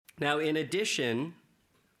Now, in addition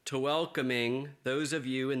to welcoming those of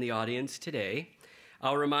you in the audience today,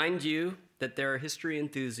 I'll remind you that there are history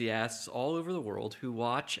enthusiasts all over the world who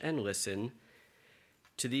watch and listen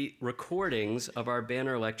to the recordings of our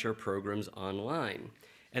banner lecture programs online,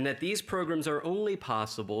 and that these programs are only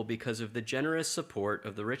possible because of the generous support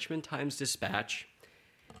of the Richmond Times-Dispatch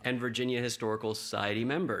and Virginia Historical Society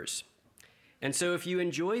members. And so if you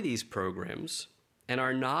enjoy these programs and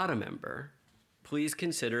are not a member, please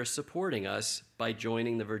consider supporting us by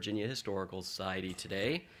joining the Virginia Historical Society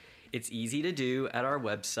today. It's easy to do at our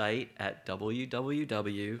website at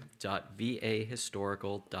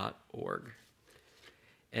www.vahistorical.org.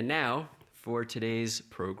 And now for today's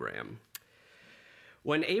program.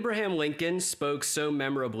 When Abraham Lincoln spoke so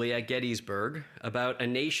memorably at Gettysburg about a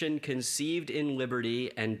nation conceived in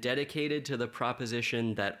liberty and dedicated to the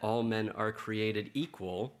proposition that all men are created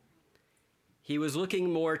equal, he was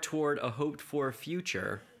looking more toward a hoped-for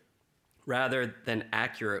future rather than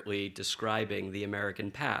accurately describing the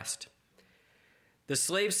American past. The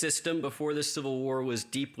slave system before the Civil War was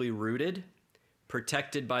deeply rooted,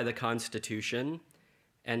 protected by the Constitution,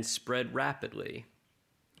 and spread rapidly.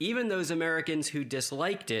 Even those Americans who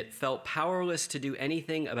disliked it felt powerless to do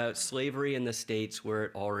anything about slavery in the states where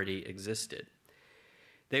it already existed.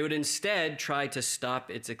 They would instead try to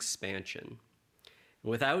stop its expansion.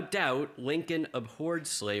 Without doubt, Lincoln abhorred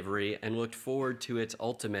slavery and looked forward to its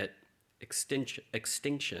ultimate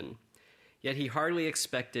extinction, yet he hardly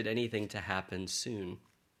expected anything to happen soon.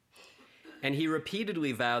 And he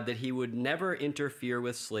repeatedly vowed that he would never interfere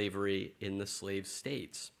with slavery in the slave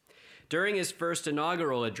states. During his first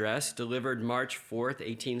inaugural address, delivered March 4th,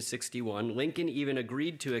 1861, Lincoln even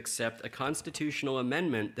agreed to accept a constitutional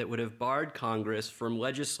amendment that would have barred Congress from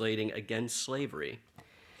legislating against slavery.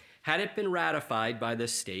 Had it been ratified by the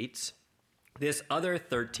states, this other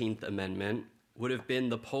 13th Amendment would have been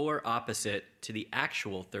the polar opposite to the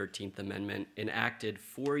actual 13th Amendment enacted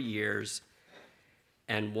 4 years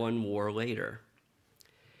and 1 war later.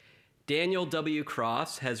 Daniel W.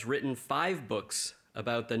 Crofts has written 5 books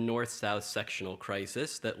about the North-South sectional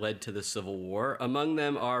crisis that led to the Civil War. Among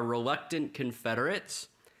them are Reluctant Confederates,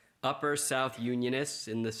 Upper South Unionists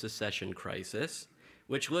in the Secession Crisis,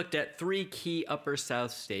 which looked at 3 key Upper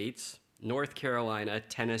South states, North Carolina,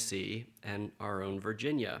 Tennessee, and our own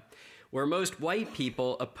Virginia, where most white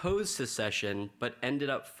people opposed secession but ended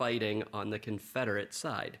up fighting on the Confederate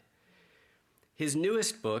side. His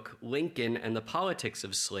newest book, Lincoln and the Politics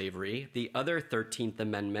of Slavery, the other 13th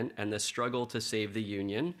Amendment and the Struggle to Save the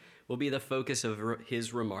Union, will be the focus of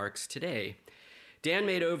his remarks today. Dan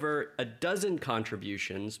made over a dozen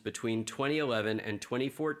contributions between 2011 and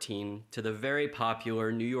 2014 to the very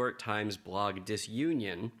popular New York Times blog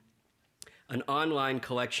Disunion, an online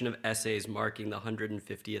collection of essays marking the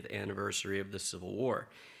 150th anniversary of the Civil War.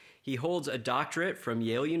 He holds a doctorate from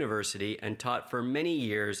Yale University and taught for many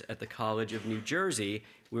years at the College of New Jersey,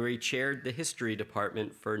 where he chaired the history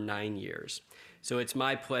department for 9 years. So it's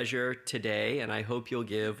my pleasure today, and I hope you'll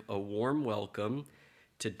give a warm welcome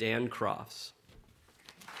to Dan Crofts.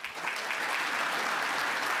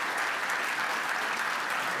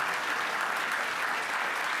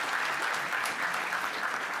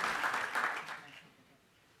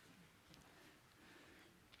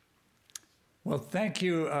 Well, thank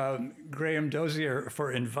you, Graham Dozier,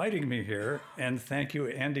 for inviting me here, and thank you,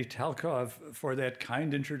 Andy Talkov, for that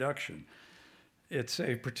kind introduction. It's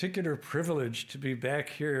a particular privilege to be back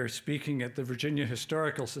here speaking at the Virginia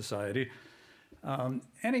Historical Society.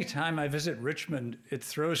 Anytime I visit Richmond, it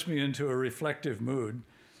throws me into a reflective mood.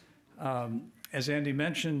 As Andy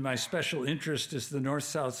mentioned, my special interest is the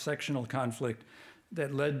North-South sectional conflict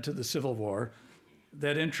that led to the Civil War.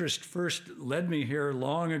 That interest first led me here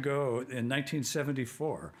long ago in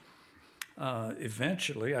 1974.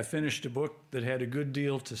 Eventually, I finished a book that had a good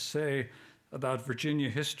deal to say about Virginia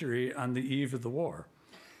history on the eve of the war.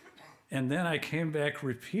 And then I came back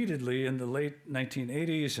repeatedly in the late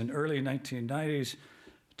 1980s and early 1990s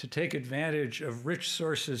to take advantage of rich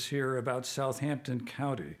sources here about Southampton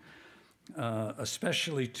County,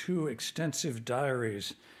 especially 2 extensive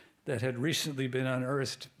diaries that had recently been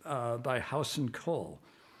unearthed by House & Cole.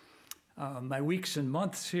 My weeks and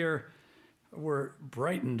months here were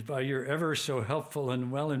brightened by your ever so helpful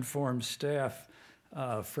and well-informed staff,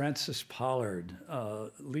 Francis Pollard,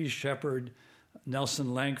 Lee Shepard,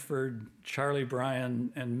 Nelson Langford, Charlie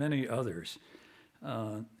Bryan, and many others.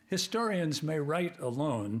 Historians may write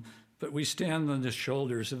alone, but we stand on the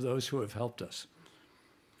shoulders of those who have helped us.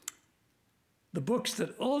 The books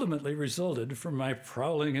that ultimately resulted from my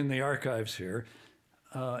prowling in the archives here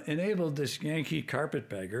enabled this Yankee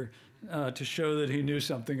carpetbagger to show that he knew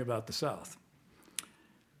something about the South.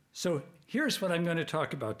 So here's what I'm going to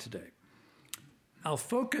talk about today. I'll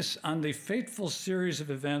focus on the fateful series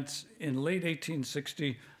of events in late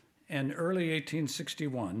 1860 and early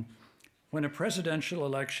 1861, when a presidential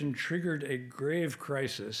election triggered a grave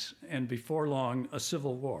crisis and before long, a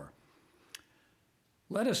civil war.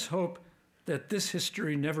 Let us hope that this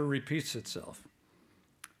history never repeats itself.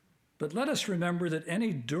 But let us remember that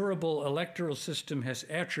any durable electoral system has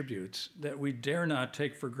attributes that we dare not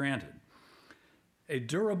take for granted. A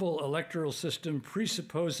durable electoral system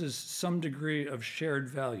presupposes some degree of shared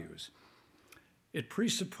values. It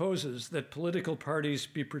presupposes that political parties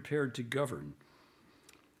be prepared to govern.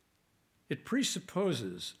 It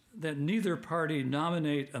presupposes that neither party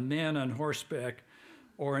nominate a man on horseback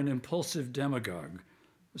or an impulsive demagogue,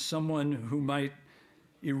 someone who might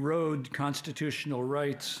erode constitutional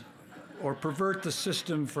rights or pervert the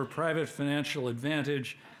system for private financial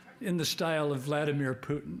advantage in the style of Vladimir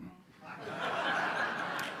Putin.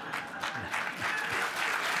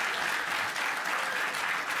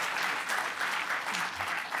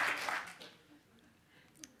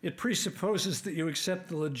 It presupposes that you accept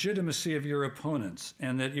the legitimacy of your opponents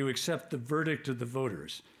and that you accept the verdict of the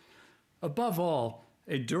voters. Above all,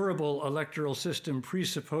 a durable electoral system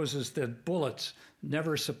presupposes that bullets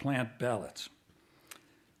never supplant ballots.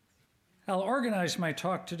 I'll organize my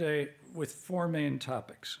talk today with four main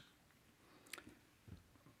topics.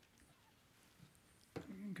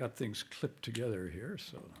 Got things clipped together here,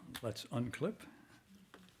 so let's unclip.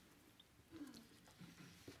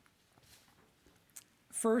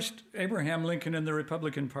 First, Abraham Lincoln and the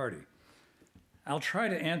Republican Party. I'll try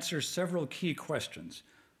to answer several key questions.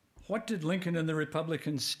 What did Lincoln and the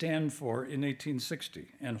Republicans stand for in 1860,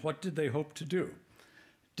 and what did they hope to do?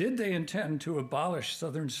 Did they intend to abolish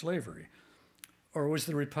Southern slavery, or was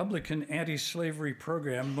the Republican anti-slavery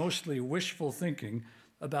program mostly wishful thinking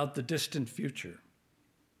about the distant future?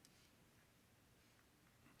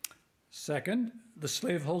 Second, the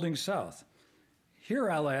slaveholding South.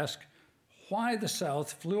 Here I'll ask, why the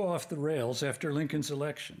South flew off the rails after Lincoln's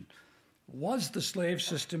election. Was the slave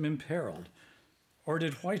system imperiled, or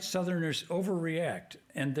did white Southerners overreact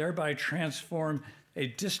and thereby transform a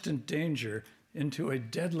distant danger into a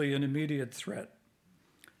deadly and immediate threat?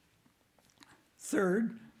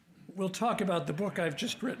 Third, we'll talk about the book I've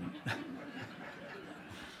just written.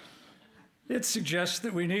 It suggests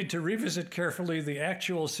that we need to revisit carefully the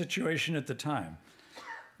actual situation at the time.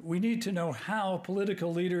 We need to know how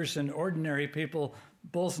political leaders and ordinary people,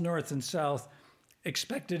 both North and South,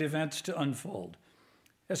 expected events to unfold.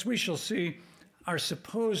 As we shall see, our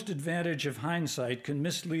supposed advantage of hindsight can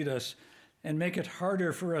mislead us and make it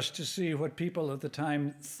harder for us to see what people at the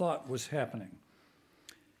time thought was happening.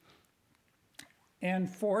 And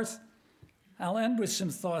fourth, I'll end with some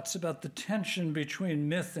thoughts about the tension between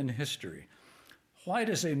myth and history. Why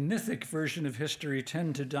does a mythic version of history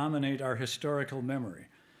tend to dominate our historical memory?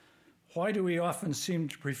 Why do we often seem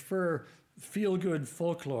to prefer feel-good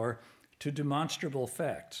folklore to demonstrable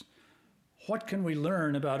facts? What can we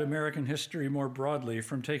learn about American history more broadly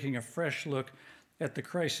from taking a fresh look at the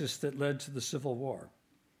crisis that led to the Civil War?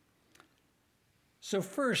 So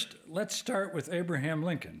first, let's start with Abraham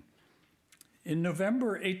Lincoln. In November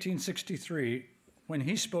 1863, when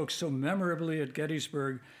he spoke so memorably at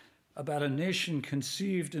Gettysburg about a nation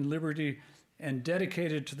conceived in liberty and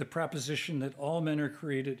dedicated to the proposition that all men are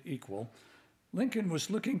created equal, Lincoln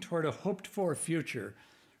was looking toward a hoped-for future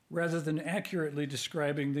rather than accurately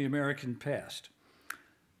describing the American past.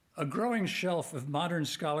 A growing shelf of modern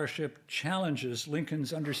scholarship challenges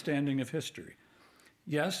Lincoln's understanding of history.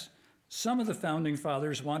 Yes, some of the founding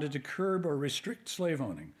fathers wanted to curb or restrict slave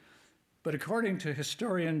owning, but according to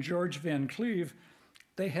historian George Van Cleve,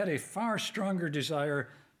 they had a far stronger desire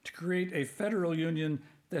to create a federal union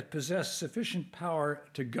that possessed sufficient power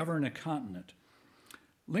to govern a continent.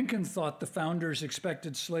 Lincoln thought the founders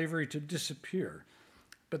expected slavery to disappear,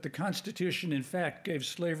 but the Constitution, in fact, gave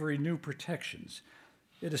slavery new protections.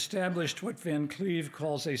 It established what Van Cleve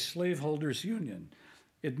calls a slaveholders' union.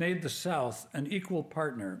 It made the South an equal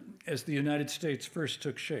partner as the United States first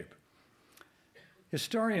took shape.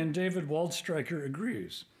 Historian David Waldstreicher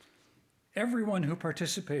agrees. Everyone who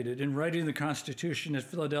participated in writing the Constitution at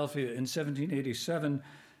Philadelphia in 1787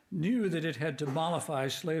 knew that it had to mollify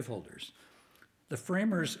slaveholders. The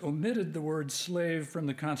framers omitted the word slave from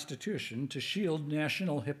the Constitution to shield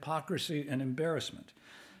national hypocrisy and embarrassment,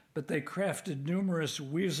 but they crafted numerous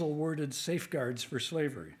weasel-worded safeguards for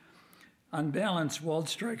slavery. On balance,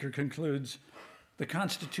 Waldstreicher concludes, the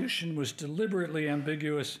Constitution was deliberately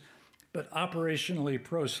ambiguous, but operationally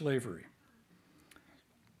pro-slavery.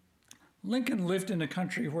 Lincoln lived in a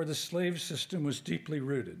country where the slave system was deeply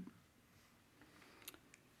rooted.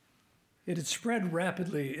 It had spread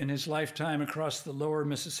rapidly in his lifetime across the lower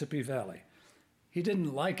Mississippi Valley. He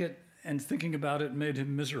didn't like it, and thinking about it made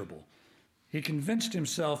him miserable. He convinced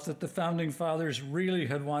himself that the Founding Fathers really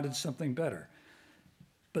had wanted something better.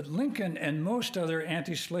 But Lincoln and most other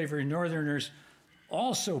anti-slavery Northerners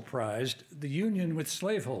also prized the union with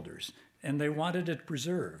slaveholders, and they wanted it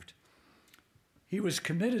preserved. He was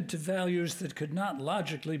committed to values that could not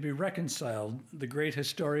logically be reconciled, the great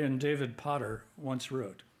historian David Potter once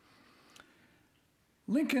wrote.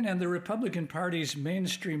 Lincoln and the Republican Party's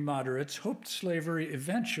mainstream moderates hoped slavery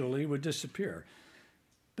eventually would disappear,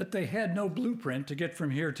 but they had no blueprint to get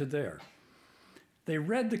from here to there. They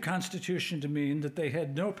read the Constitution to mean that they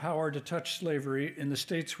had no power to touch slavery in the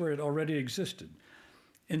states where it already existed.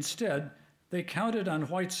 Instead, they counted on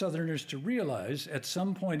white Southerners to realize at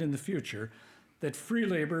some point in the future that free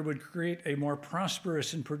labor would create a more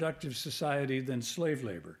prosperous and productive society than slave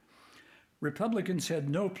labor. Republicans had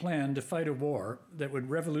no plan to fight a war that would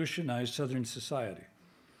revolutionize Southern society.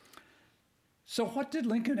 So what did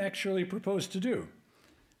Lincoln actually propose to do?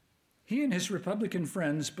 He and his Republican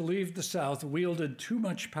friends believed the South wielded too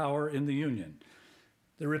much power in the Union.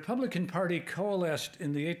 The Republican Party coalesced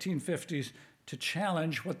in the 1850s to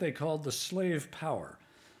challenge what they called the slave power.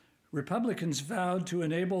 Republicans vowed to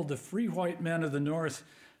enable the free white men of the North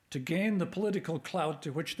to gain the political clout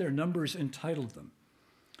to which their numbers entitled them.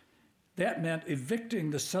 That meant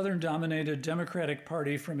evicting the Southern-dominated Democratic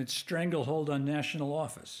Party from its stranglehold on national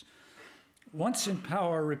office. Once in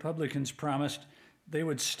power, Republicans promised they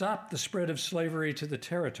would stop the spread of slavery to the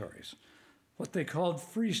territories. What they called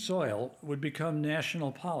free soil would become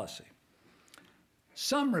national policy.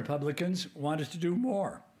 Some Republicans wanted to do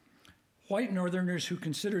more. White Northerners who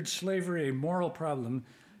considered slavery a moral problem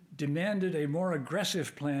demanded a more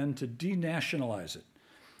aggressive plan to denationalize it.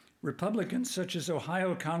 Republicans such as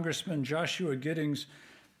Ohio Congressman Joshua Giddings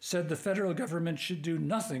said the federal government should do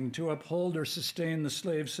nothing to uphold or sustain the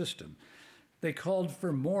slave system. They called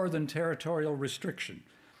for more than territorial restriction.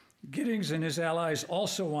 Giddings and his allies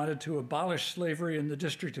also wanted to abolish slavery in the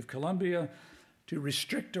District of Columbia, to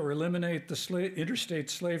restrict or eliminate the interstate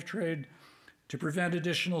slave trade, to prevent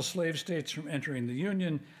additional slave states from entering the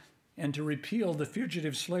Union, and to repeal the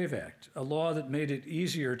Fugitive Slave Act, a law that made it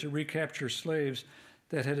easier to recapture slaves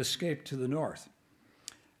that had escaped to the North.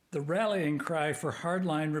 The rallying cry for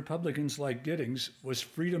hardline Republicans like Giddings was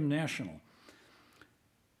freedom national.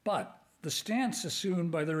 But the stance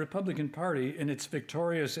assumed by the Republican Party in its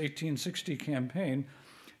victorious 1860 campaign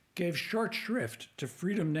gave short shrift to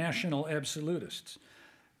freedom national absolutists.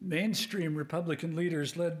 Mainstream Republican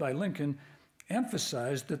leaders led by Lincoln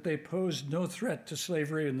emphasized that they posed no threat to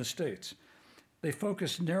slavery in the states. They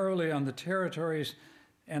focused narrowly on the territories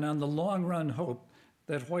and on the long-run hope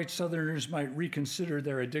that white Southerners might reconsider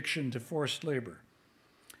their addiction to forced labor.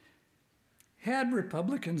 Had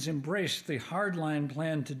Republicans embraced the hardline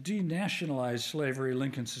plan to denationalize slavery,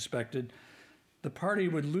 Lincoln suspected, the party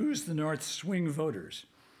would lose the North's swing voters.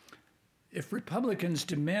 If Republicans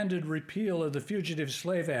demanded repeal of the Fugitive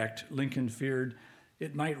Slave Act, Lincoln feared,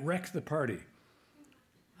 it might wreck the party.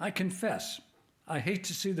 I confess, I hate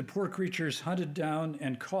to see the poor creatures hunted down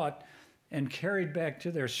and caught and carried back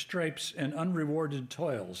to their stripes and unrewarded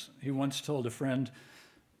toils, he once told a friend,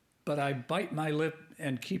 but I bite my lip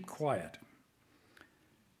and keep quiet.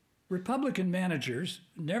 Republican managers,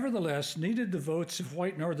 nevertheless, needed the votes of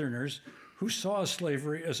white Northerners who saw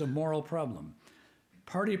slavery as a moral problem.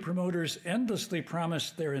 Party promoters endlessly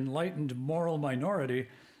promised their enlightened moral minority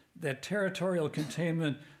that territorial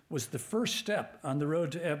containment was the first step on the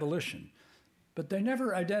road to abolition, but they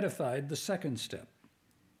never identified the second step.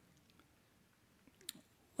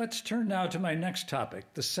 Let's turn now to my next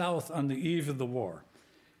topic, the South on the eve of the war.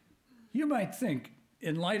 You might think,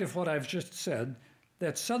 in light of what I've just said,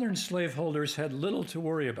 that Southern slaveholders had little to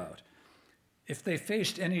worry about. If they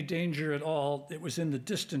faced any danger at all, it was in the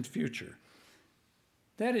distant future.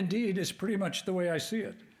 That indeed is pretty much the way I see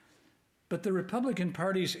it. But the Republican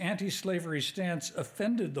Party's anti-slavery stance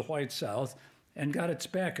offended the white South and got its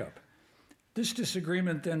backup. This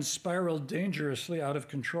disagreement then spiraled dangerously out of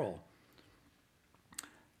control.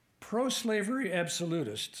 Pro-slavery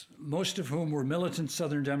absolutists, most of whom were militant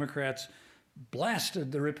Southern Democrats,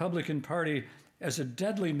 blasted the Republican Party as a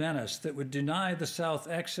deadly menace that would deny the South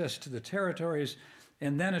access to the territories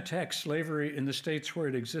and then attack slavery in the states where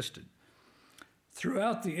it existed.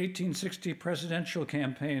 Throughout the 1860 presidential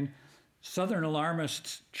campaign, Southern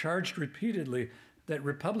alarmists charged repeatedly that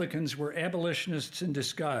Republicans were abolitionists in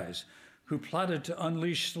disguise who plotted to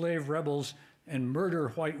unleash slave rebels and murder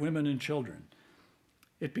white women and children.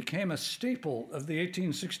 It became a staple of the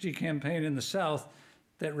 1860 campaign in the South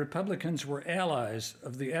that Republicans were allies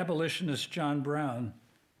of the abolitionist John Brown.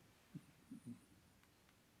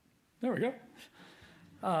 There we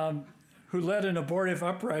go. Who led an abortive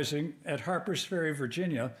uprising at Harper's Ferry,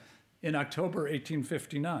 Virginia in October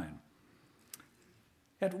 1859.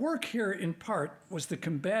 At work here, in part, was the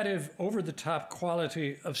combative, over-the-top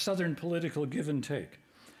quality of Southern political give and take.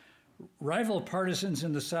 Rival partisans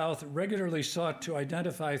in the South regularly sought to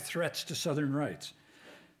identify threats to Southern rights.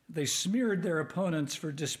 They smeared their opponents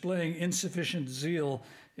for displaying insufficient zeal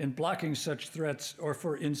in blocking such threats or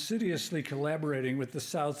for insidiously collaborating with the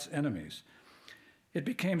South's enemies. It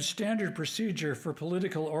became standard procedure for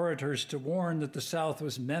political orators to warn that the South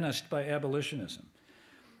was menaced by abolitionism.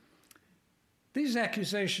 These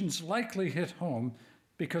accusations likely hit home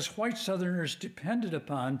because white Southerners depended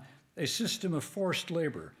upon a system of forced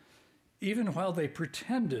labor, even while they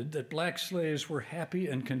pretended that black slaves were happy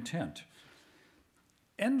and content.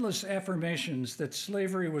 Endless affirmations that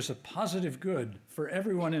slavery was a positive good for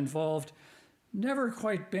everyone involved never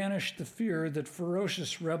quite banished the fear that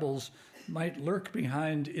ferocious rebels might lurk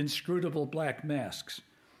behind inscrutable black masks.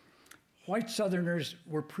 White Southerners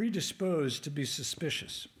were predisposed to be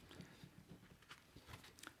suspicious.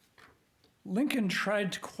 Lincoln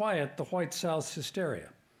tried to quiet the white South's hysteria.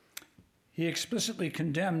 He explicitly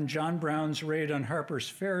condemned John Brown's raid on Harper's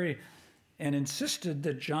Ferry and insisted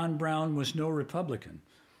that John Brown was no Republican.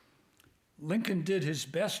 Lincoln did his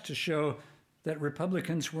best to show that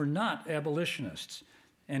Republicans were not abolitionists,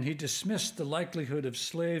 and he dismissed the likelihood of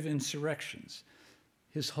slave insurrections.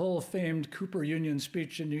 His whole famed Cooper Union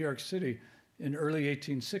speech in New York City in early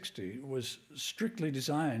 1860 was strictly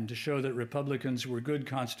designed to show that Republicans were good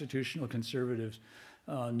constitutional conservatives,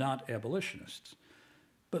 not abolitionists.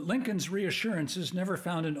 But Lincoln's reassurances never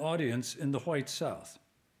found an audience in the white South.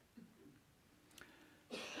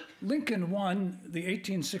 Lincoln won the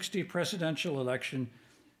 1860 presidential election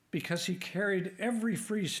because he carried every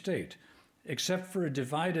free state except for a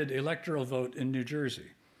divided electoral vote in New Jersey.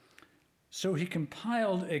 So he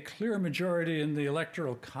compiled a clear majority in the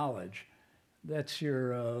Electoral College. That's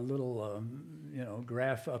your little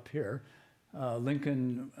graph up here.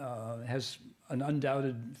 Lincoln has an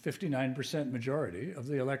undoubted 59% majority of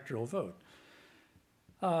the electoral vote.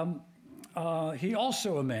 He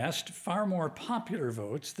also amassed far more popular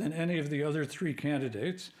votes than any of the other three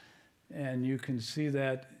candidates, and you can see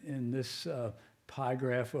that in this pie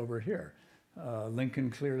graph over here.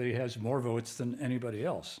 Lincoln clearly has more votes than anybody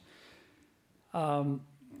else.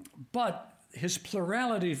 But his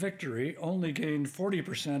plurality victory only gained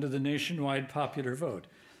 40% of the nationwide popular vote.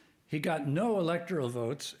 He got no electoral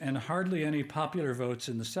votes and hardly any popular votes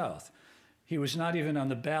in the South. He was not even on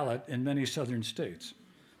the ballot in many Southern states.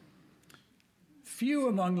 Few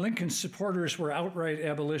among Lincoln's supporters were outright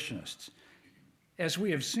abolitionists. As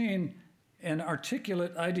we have seen, an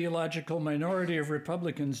articulate ideological minority of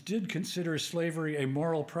Republicans did consider slavery a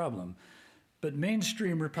moral problem, but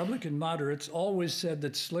mainstream Republican moderates always said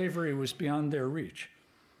that slavery was beyond their reach.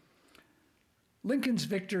 Lincoln's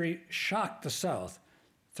victory shocked the South.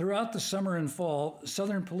 Throughout the summer and fall,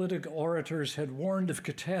 Southern political orators had warned of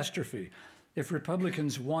catastrophe if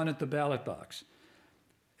Republicans won at the ballot box.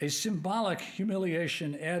 A symbolic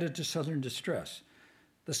humiliation added to Southern distress.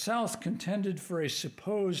 The South contended for a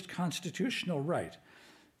supposed constitutional right,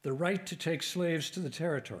 the right to take slaves to the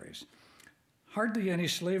territories. Hardly any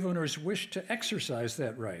slave owners wished to exercise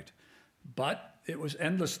that right, but it was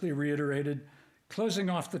endlessly reiterated, closing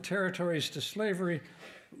off the territories to slavery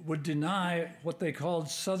would deny what they called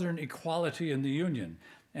Southern equality in the Union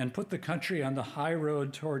and put the country on the high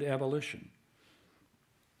road toward abolition.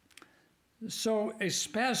 So a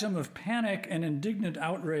spasm of panic and indignant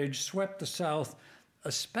outrage swept the South,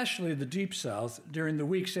 especially the Deep South, during the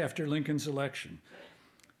weeks after Lincoln's election.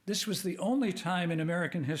 This was the only time in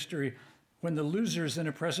American history when the losers in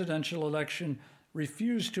a presidential election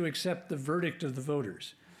refused to accept the verdict of the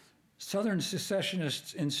voters. Southern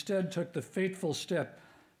secessionists instead took the fateful step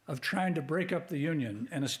of trying to break up the Union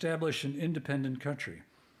and establish an independent country.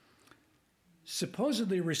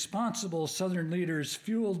 Supposedly responsible Southern leaders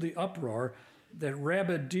fueled the uproar that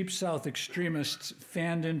rabid Deep South extremists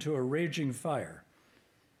fanned into a raging fire.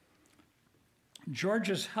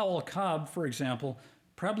 Georgia's Howell Cobb, for example,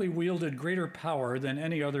 probably wielded greater power than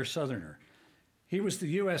any other Southerner. He was the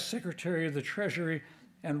U.S. Secretary of the Treasury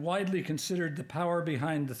and widely considered the power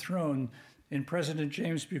behind the throne in President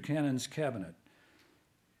James Buchanan's cabinet.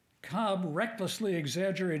 Cobb recklessly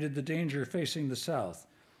exaggerated the danger facing the South.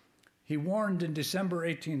 He warned in December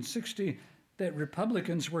 1860 that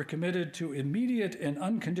Republicans were committed to immediate and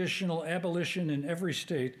unconditional abolition in every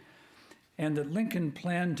state, and that Lincoln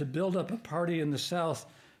planned to build up a party in the South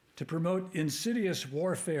to promote insidious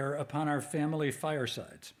warfare upon our family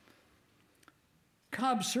firesides.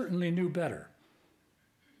 Cobb certainly knew better,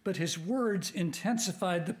 but his words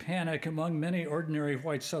intensified the panic among many ordinary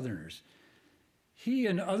white Southerners. He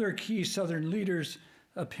and other key Southern leaders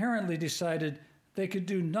apparently decided they could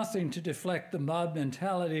do nothing to deflect the mob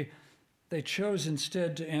mentality. They chose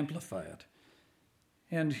instead to amplify it.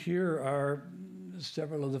 And here are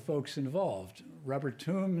several of the folks involved. Robert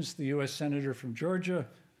Toombs, the U.S. Senator from Georgia,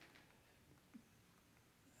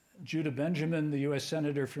 Judah Benjamin, the U.S.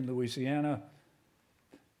 Senator from Louisiana,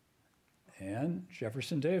 and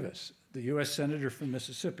Jefferson Davis, the U.S. Senator from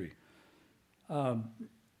Mississippi.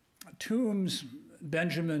 Toombs,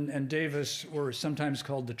 Benjamin, and Davis were sometimes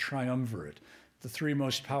called the triumvirate, the three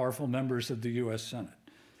most powerful members of the U.S. Senate.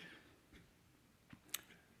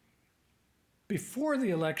 Before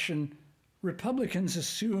the election, Republicans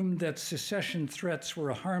assumed that secession threats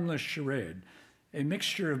were a harmless charade, a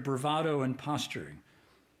mixture of bravado and posturing.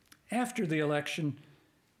 After the election,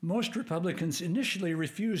 most Republicans initially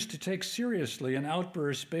refused to take seriously an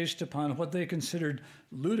outburst based upon what they considered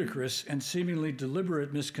ludicrous and seemingly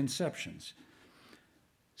deliberate misconceptions.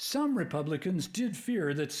 Some Republicans did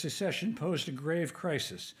fear that secession posed a grave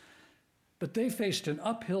crisis, but they faced an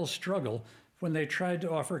uphill struggle when they tried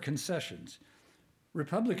to offer concessions.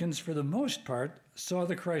 Republicans, for the most part, saw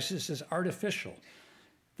the crisis as artificial.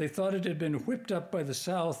 They thought it had been whipped up by the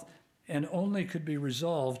South and only could be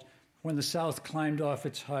resolved when the South climbed off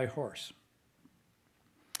its high horse.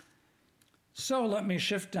 So let me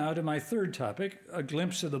shift now to my third topic, a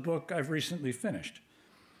glimpse of the book I've recently finished.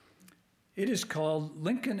 It is called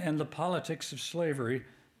Lincoln and the Politics of Slavery,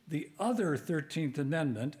 the Other 13th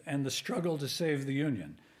Amendment and the Struggle to Save the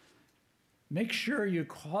Union. Make sure you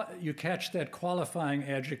catch that qualifying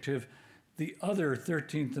adjective, the Other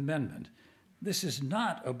 13th Amendment. This is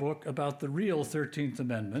not a book about the real 13th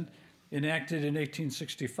Amendment, enacted in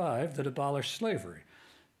 1865, that abolished slavery,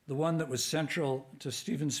 the one that was central to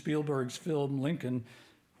Steven Spielberg's film Lincoln,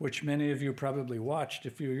 which many of you probably watched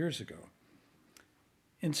a few years ago.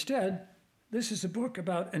 Instead, this is a book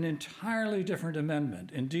about an entirely different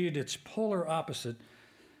amendment, indeed its polar opposite,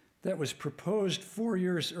 that was proposed 4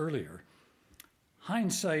 years earlier.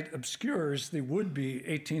 Hindsight obscures the would-be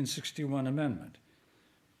 1861 amendment.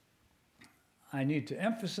 I need to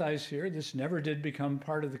emphasize here, this never did become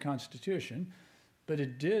part of the Constitution, but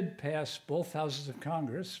it did pass both houses of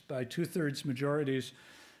Congress by 2/3 majorities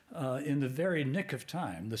in the very nick of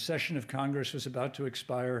time. The session of Congress was about to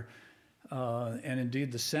expire, and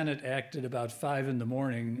indeed the Senate acted about 5 in the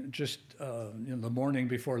morning, just in the morning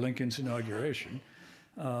before Lincoln's inauguration.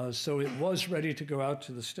 So it was ready to go out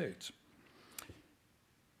to the states.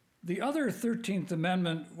 The other 13th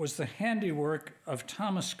Amendment was the handiwork of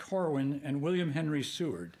Thomas Corwin and William Henry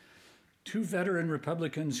Seward, two veteran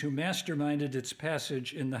Republicans who masterminded its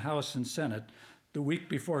passage in the House and Senate the week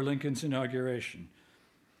before Lincoln's inauguration.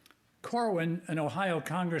 Corwin, an Ohio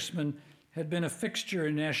congressman, had been a fixture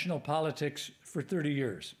in national politics for 30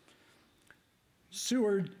 years.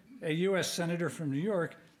 Seward, a U.S. Senator from New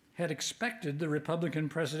York, had expected the Republican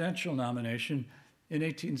presidential nomination in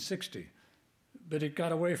 1860. But it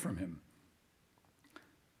got away from him.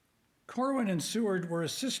 Corwin and Seward were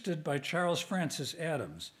assisted by Charles Francis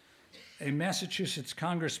Adams, a Massachusetts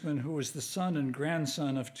congressman who was the son and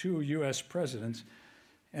grandson of 2 U.S. presidents,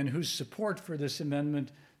 and whose support for this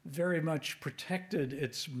amendment very much protected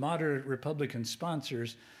its moderate Republican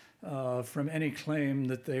sponsors from any claim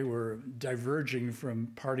that they were diverging from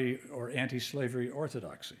party or anti-slavery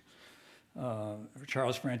orthodoxy.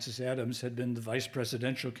 Charles Francis Adams had been the vice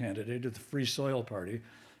presidential candidate of the Free Soil Party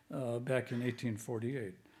back in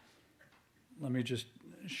 1848. Let me just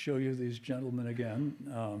show you these gentlemen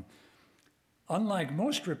again. Unlike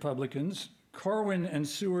most Republicans, Corwin and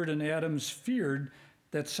Seward and Adams feared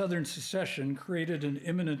that Southern secession created an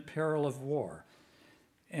imminent peril of war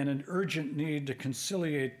and an urgent need to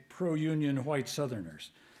conciliate pro-Union white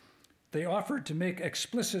Southerners. They offered to make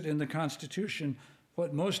explicit in the Constitution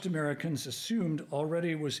what most Americans assumed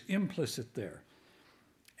already was implicit there.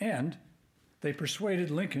 And they persuaded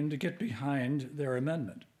Lincoln to get behind their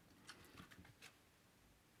amendment.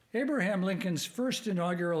 Abraham Lincoln's first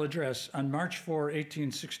inaugural address on March 4,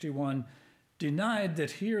 1861, denied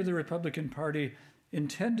that he or the Republican Party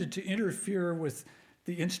intended to interfere with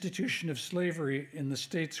the institution of slavery in the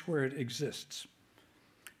states where it exists.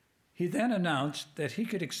 He then announced that he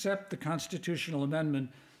could accept the constitutional amendment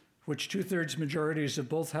which 2/3 majorities of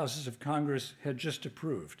both houses of Congress had just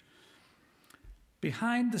approved.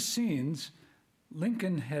 Behind the scenes,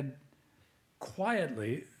 Lincoln had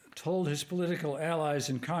quietly told his political allies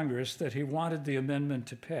in Congress that he wanted the amendment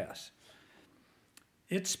to pass.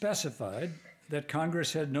 It specified that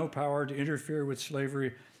Congress had no power to interfere with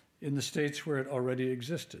slavery in the states where it already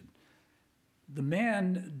existed. The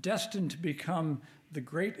man destined to become the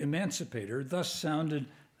great emancipator thus sounded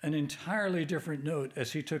an entirely different note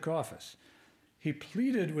as he took office. He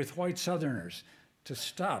pleaded with white Southerners to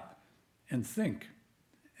stop and think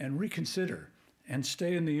and reconsider and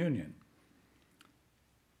stay in the Union.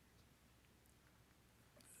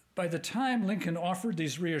 By the time Lincoln offered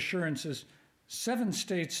these reassurances, 7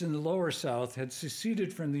 states in the Lower South had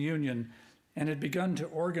seceded from the Union and had begun to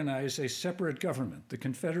organize a separate government, the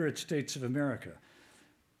Confederate States of America.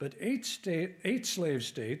 But 8 slave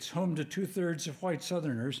states, home to 2/3 of white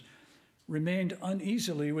Southerners, remained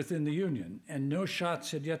uneasily within the Union, and no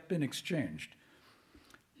shots had yet been exchanged.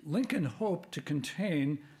 Lincoln hoped to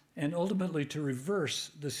contain and ultimately to reverse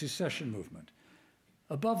the secession movement.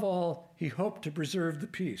 Above all, he hoped to preserve the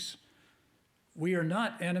peace. "We are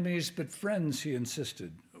not enemies, but friends," he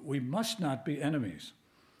insisted. "We must not be enemies."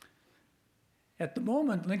 At the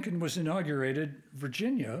moment Lincoln was inaugurated,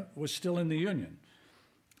 Virginia was still in the Union.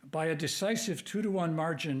 By a decisive 2-1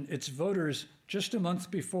 margin, its voters, just a month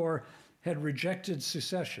before, had rejected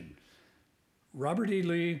secession. Robert E.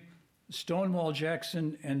 Lee, Stonewall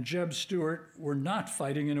Jackson, and Jeb Stuart were not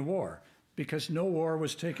fighting in a war because no war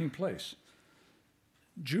was taking place.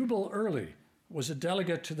 Jubal Early was a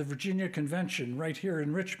delegate to the Virginia Convention right here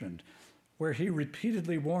in Richmond, where he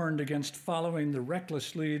repeatedly warned against following the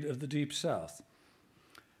reckless lead of the Deep South.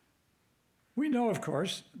 We know, of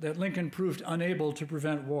course, that Lincoln proved unable to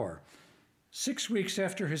prevent war. 6 weeks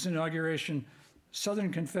after his inauguration,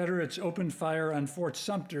 Southern Confederates opened fire on Fort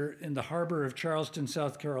Sumter in the harbor of Charleston,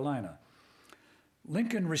 South Carolina.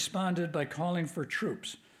 Lincoln responded by calling for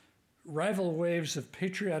troops. Rival waves of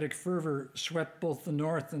patriotic fervor swept both the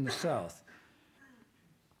North and the South.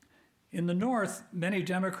 In the North, many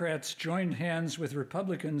Democrats joined hands with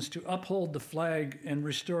Republicans to uphold the flag and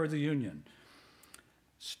restore the Union.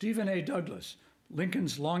 Stephen A. Douglas,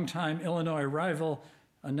 Lincoln's longtime Illinois rival,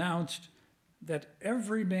 announced that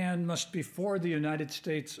every man must be for the United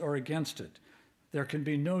States or against it. There can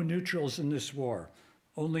be no neutrals in this war,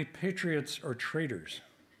 only patriots or traitors.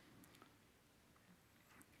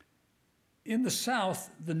 In the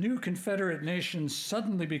South, the new Confederate nation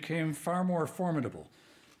suddenly became far more formidable.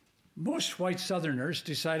 Most white Southerners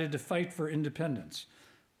decided to fight for independence.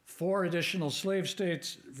 4 additional slave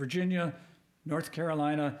states, Virginia, North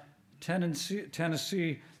Carolina,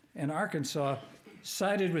 Tennessee, and Arkansas,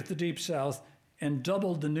 sided with the Deep South and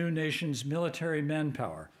doubled the new nation's military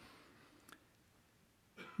manpower.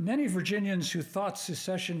 Many Virginians who thought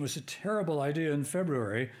secession was a terrible idea in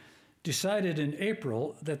February decided in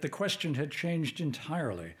April that the question had changed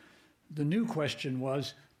entirely. The new question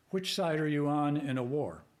was, which side are you on in a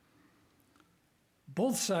war?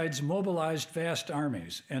 Both sides mobilized vast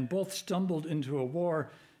armies, and both stumbled into a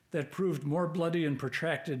war that proved more bloody and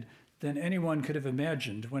protracted than anyone could have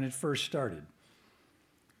imagined when it first started.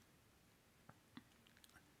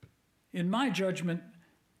 In my judgment,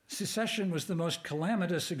 secession was the most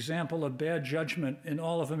calamitous example of bad judgment in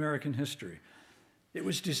all of American history. It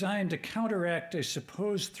was designed to counteract a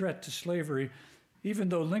supposed threat to slavery, even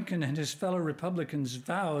though Lincoln and his fellow Republicans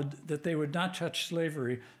vowed that they would not touch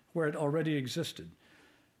slavery where it already existed.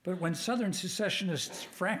 But when Southern secessionists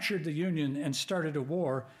fractured the Union and started a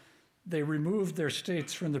war, they removed their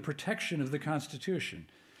states from the protection of the Constitution.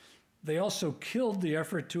 They also killed the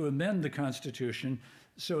effort to amend the Constitution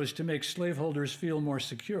so as to make slaveholders feel more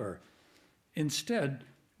secure. Instead,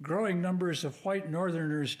 growing numbers of white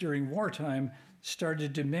Northerners during wartime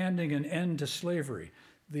started demanding an end to slavery,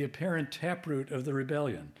 the apparent taproot of the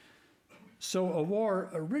rebellion. So a war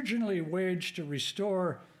originally waged to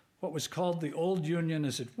restore what was called the old Union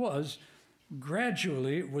as it was,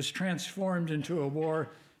 gradually was transformed into a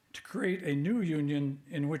war to create a new Union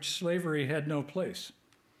in which slavery had no place.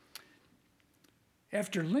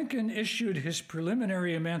 After Lincoln issued his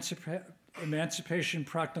preliminary Emancipation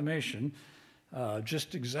Proclamation,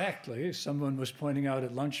 just exactly, someone was pointing out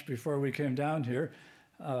at lunch before we came down here,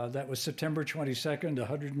 that was September 22nd,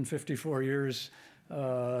 154 years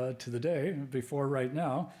to the day, before right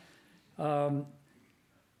now.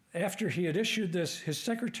 After he had issued this, his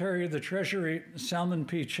Secretary of the Treasury, Salmon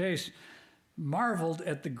P. Chase, marveled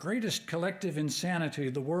at the greatest collective insanity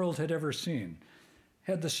the world had ever seen.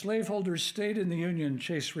 Had the slaveholders stayed in the Union,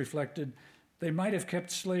 Chase reflected, they might have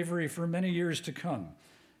kept slavery for many years to come.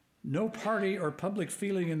 No party or public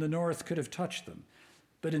feeling in the North could have touched them,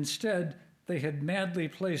 but instead they had madly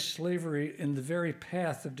placed slavery in the very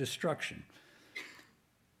path of destruction.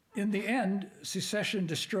 In the end, secession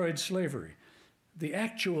destroyed slavery. The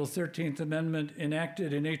actual 13th Amendment enacted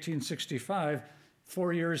in 1865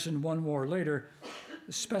 4 years and one war later,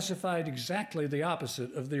 specified exactly the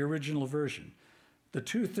opposite of the original version. The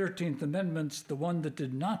two 13th Amendments, the one that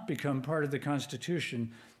did not become part of the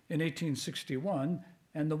Constitution in 1861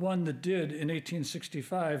 and the one that did in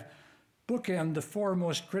 1865, bookend the four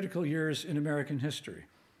most critical years in American history.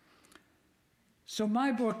 So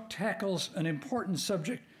my book tackles an important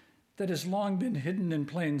subject that has long been hidden in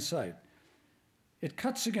plain sight. It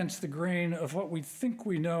cuts against the grain of what we think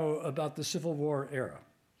we know about the Civil War era.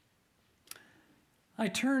 I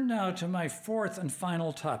turn now to my fourth and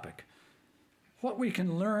final topic, what we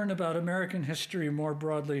can learn about American history more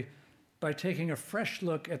broadly by taking a fresh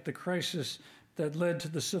look at the crisis that led to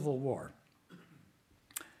the Civil War.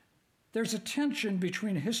 There's a tension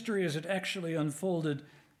between history as it actually unfolded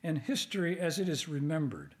and history as it is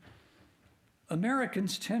remembered.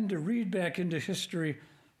 Americans tend to read back into history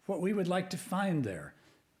what we would like to find there,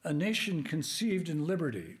 a nation conceived in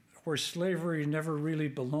liberty, where slavery never really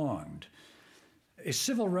belonged, a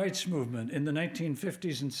civil rights movement in the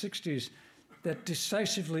 1950s and 60s that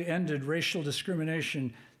decisively ended racial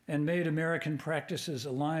discrimination and made American practices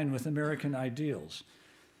align with American ideals.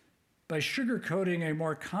 By sugarcoating a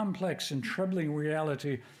more complex and troubling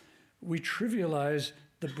reality, we trivialize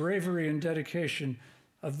the bravery and dedication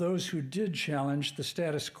of those who did challenge the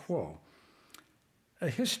status quo. A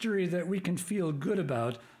history that we can feel good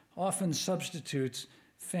about often substitutes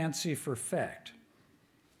fancy for fact.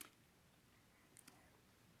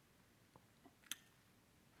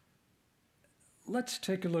 Let's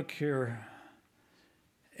take a look here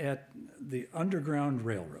at the Underground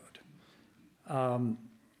Railroad.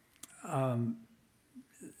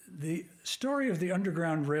 The story of the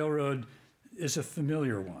Underground Railroad is a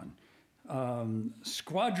familiar one.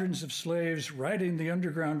 Squadrons of slaves riding the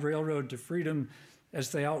Underground Railroad to freedom as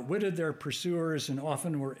they outwitted their pursuers and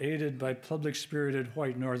often were aided by public-spirited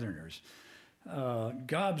white Northerners.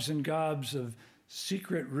 Gobs and gobs of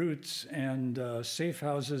secret routes and safe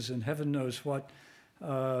houses and heaven knows what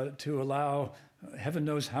to allow heaven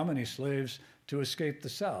knows how many slaves to escape the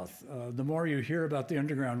South. The more you hear about the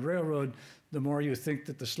Underground Railroad, the more you think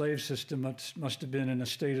that the slave system must have been in a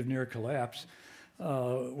state of near collapse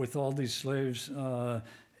with all these slaves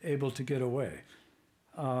able to get away.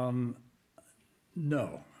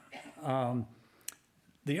 No.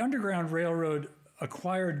 The Underground Railroad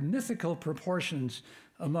acquired mythical proportions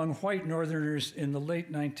among white Northerners in the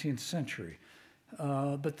late 19th century,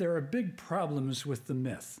 but there are big problems with the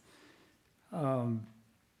myth.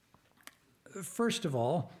 First of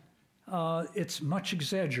all, it's much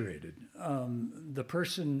exaggerated.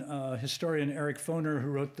 The historian Eric Foner, who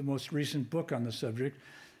wrote the most recent book on the subject,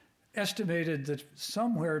 estimated that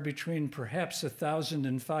somewhere between perhaps 1,000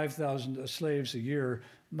 and 5,000 slaves a year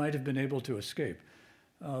might have been able to escape.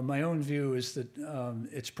 My own view is that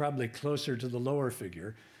it's probably closer to the lower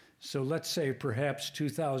figure. So let's say perhaps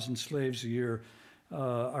 2,000 slaves a year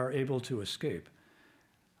are able to escape.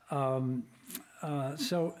 So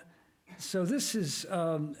this is,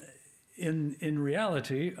 in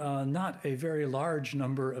reality, not a very large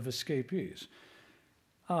number of escapees.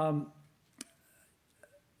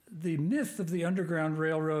 The myth of the Underground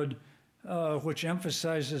Railroad, which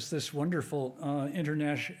emphasizes this wonderful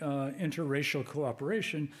interracial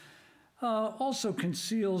cooperation, also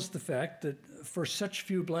conceals the fact that for such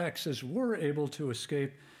few blacks as were able to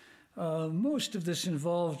escape, most of this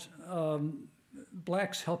involved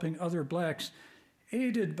blacks helping other blacks,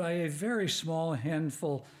 aided by a very small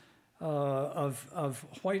handful of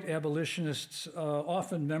white abolitionists,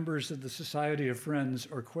 often members of the Society of Friends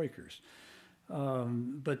or Quakers.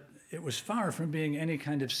 But it was far from being any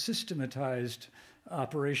kind of systematized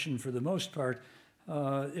operation for the most part.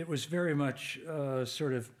 It was very much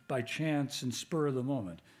sort of by chance and spur of the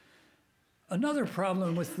moment. Another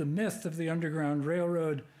problem with the myth of the Underground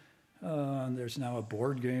Railroad, there's now a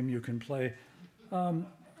board game you can play.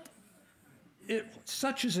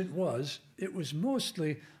 Such as it was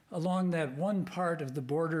mostly along that one part of the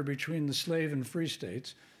border between the slave and free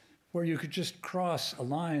states where you could just cross a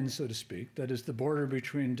line, so to speak, that is the border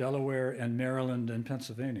between Delaware and Maryland and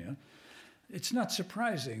Pennsylvania. It's not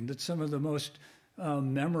surprising that some of the most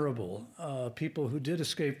memorable people who did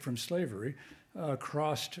escape from slavery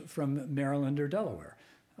crossed from Maryland or Delaware.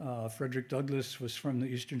 Frederick Douglass was from the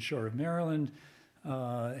eastern shore of Maryland.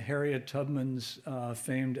 Harriet Tubman's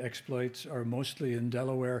famed exploits are mostly in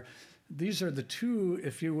Delaware. These are the two,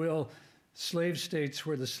 if you will, slave states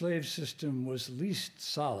where the slave system was least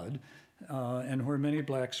solid and where many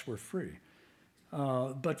blacks were free.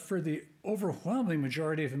 But for the overwhelming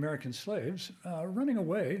majority of American slaves, running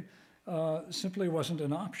away simply wasn't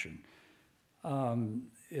an option.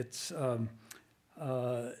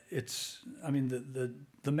 The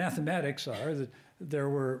mathematics are that there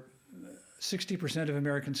were 60% of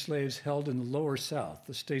American slaves held in the lower South,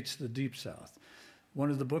 the states of the deep South. One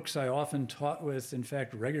of the books I often taught with, in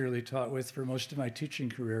fact, regularly taught with for most of my teaching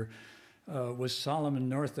career, was Solomon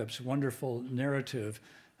Northup's wonderful narrative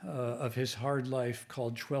of his hard life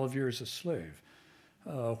called 12 Years a Slave,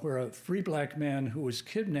 where a free black man who was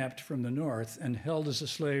kidnapped from the North and held as a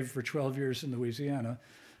slave for 12 years in Louisiana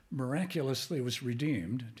miraculously was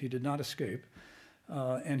redeemed. He did not escape.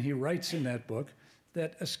 And he writes in that book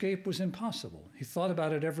that escape was impossible. He thought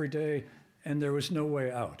about it every day, and there was no way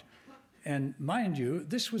out. And mind you,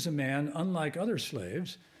 this was a man, unlike other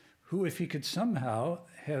slaves, who, if he could somehow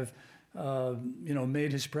have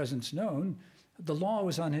made his presence known, the law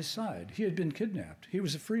was on his side. He had been kidnapped. He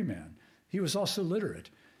was a free man. He was also literate.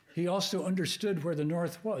 He also understood where the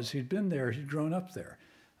North was. He'd been there. He'd grown up there.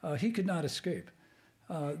 He could not escape.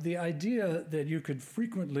 The idea that you could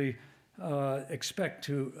frequently expect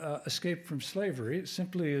to escape from slavery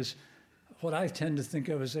simply is what I tend to think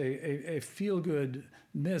of as a feel-good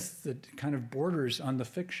myth that kind of borders on the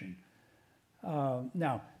fiction.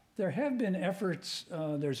 Now, there have been efforts.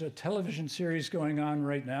 There's a television series going on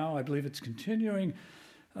right now. I believe it's continuing.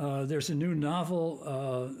 There's a new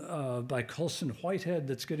novel by Colson Whitehead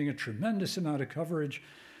that's getting a tremendous amount of coverage.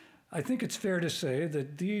 I think it's fair to say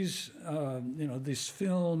that this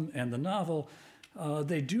film and the novel,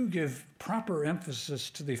 they do give proper emphasis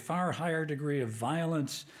to the far higher degree of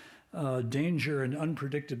violence, danger, and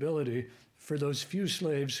unpredictability for those few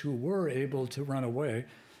slaves who were able to run away,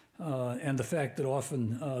 and the fact that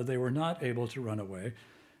often they were not able to run away.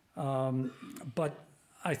 But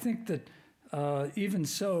I think that even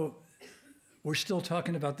so, we're still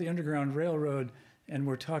talking about the Underground Railroad, and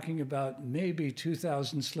we're talking about maybe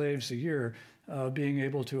 2,000 slaves a year being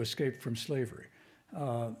able to escape from slavery.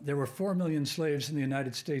 There were 4 million slaves in the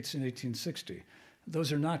United States in 1860.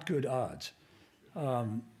 Those are not good odds.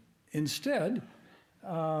 Instead,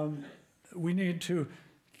 we need to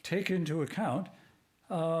take into account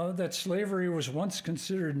that slavery was once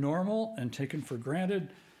considered normal and taken for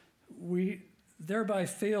granted. We thereby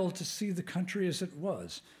failed to see the country as it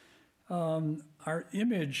was. Our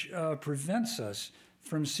image prevents us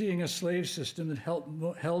from seeing a slave system that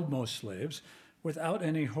held most slaves without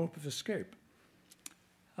any hope of escape.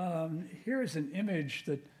 Here is an image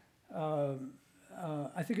that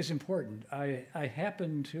I think is important. I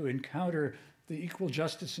happened to encounter the Equal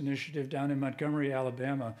Justice Initiative down in Montgomery,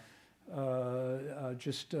 Alabama,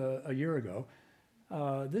 just a year ago.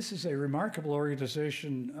 This is a remarkable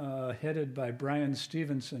organization headed by Brian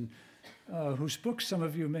Stevenson, whose book some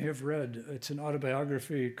of you may have read. It's an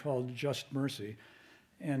autobiography called Just Mercy.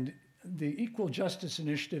 And the Equal Justice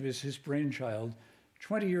Initiative is his brainchild.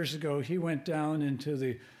 20 years ago, he went down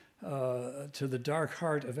into to the dark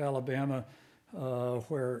heart of Alabama,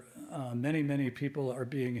 where many, many people are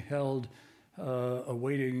being held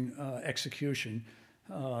awaiting execution.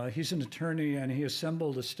 He's an attorney, and he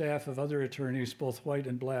assembled a staff of other attorneys, both white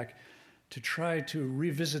and black, to try to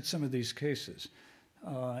revisit some of these cases.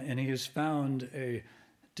 And he has found a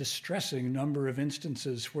distressing number of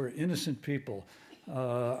instances where innocent people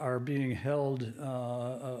are being held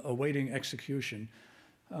awaiting execution.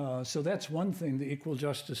 So that's one thing the Equal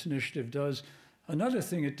Justice Initiative does. Another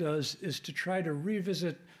thing it does is to try to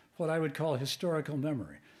revisit what I would call historical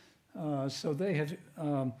memory. So they have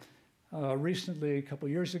recently, a couple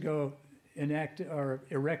years ago,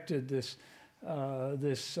 erected this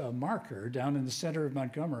marker down in the center of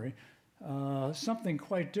Montgomery, something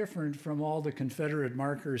quite different from all the Confederate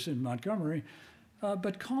markers in Montgomery,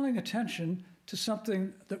 but calling attention to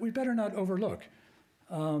something that we better not overlook.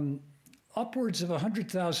 Upwards of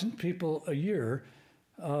 100,000 people a year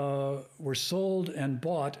were sold and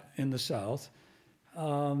bought in the South.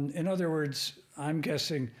 In other words, I'm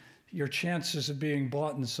guessing your chances of being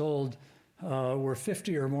bought and sold were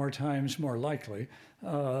 50 or more times more likely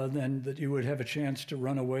than that you would have a chance to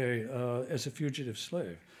run away as a fugitive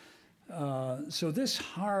slave. So this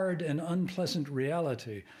hard and unpleasant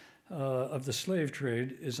reality of the slave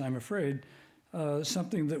trade is, I'm afraid,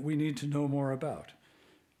 something that we need to know more about.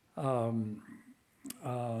 And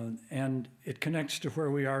it connects to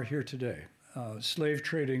where we are here today. Slave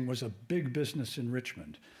trading was a big business in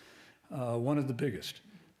Richmond, one of the biggest.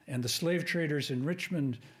 And the slave traders in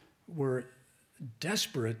Richmond were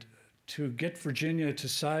desperate to get Virginia to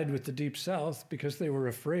side with the Deep South because they were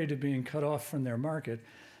afraid of being cut off from their market.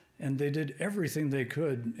 And they did everything they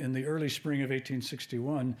could in the early spring of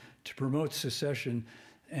 1861 to promote secession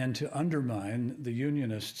and to undermine the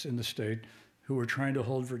Unionists in the state who were trying to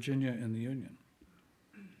hold Virginia in the Union.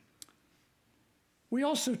 We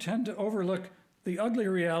also tend to overlook the ugly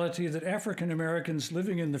reality that African Americans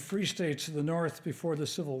living in the free states of the North before the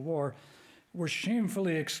Civil War were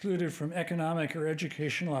shamefully excluded from economic or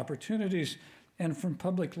educational opportunities and from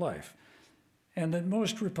public life, and that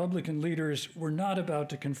most Republican leaders were not about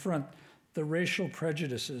to confront the racial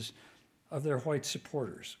prejudices of their white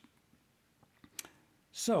supporters.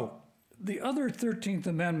 So, the other 13th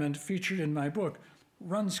Amendment featured in my book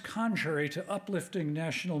runs contrary to uplifting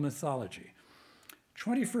national mythology.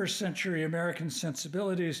 21st century American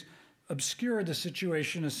sensibilities obscure the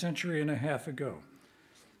situation a century and a half ago.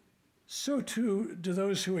 So too do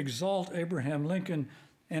those who exalt Abraham Lincoln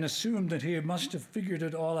and assume that he must have figured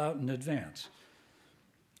it all out in advance.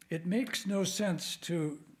 It makes no sense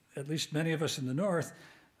to, at least many of us in the North,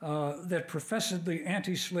 that professedly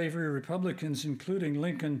anti-slavery Republicans, including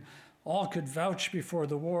Lincoln, all could vouch before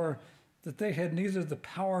the war that they had neither the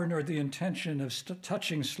power nor the intention of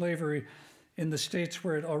touching slavery in the states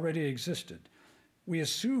where it already existed. We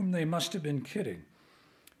assume they must have been kidding,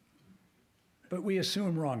 but we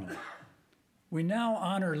assume wrongly. We now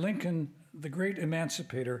honor Lincoln, the great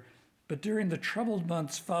emancipator, but during the troubled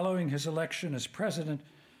months following his election as president,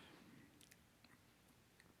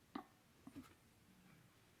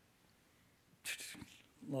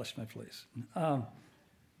 lost my place.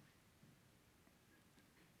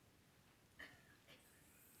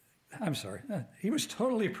 I'm sorry. He was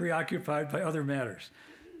totally preoccupied by other matters.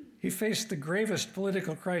 He faced the gravest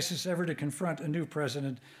political crisis ever to confront a new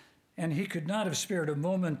president, and he could not have spared a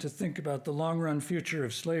moment to think about the long-run future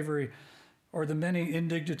of slavery or the many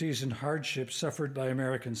indignities and hardships suffered by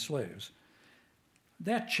American slaves.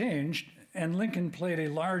 That changed, and Lincoln played a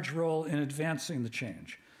large role in advancing the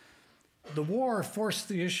change. The war forced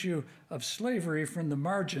the issue of slavery from the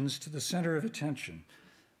margins to the center of attention.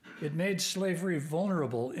 It made slavery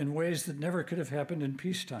vulnerable in ways that never could have happened in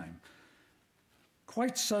peacetime.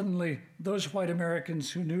 Quite suddenly, those white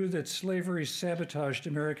Americans who knew that slavery sabotaged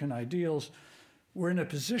American ideals were in a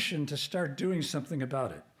position to start doing something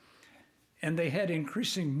about it. And they had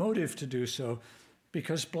increasing motive to do so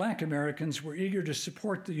because Black Americans were eager to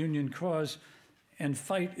support the Union cause and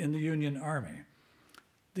fight in the Union Army.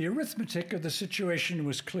 The arithmetic of the situation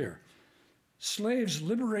was clear. Slaves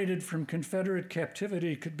liberated from Confederate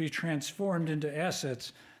captivity could be transformed into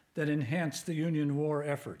assets that enhanced the Union war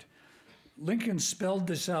effort. Lincoln spelled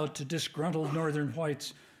this out to disgruntled Northern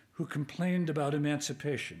whites who complained about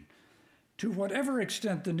emancipation. To whatever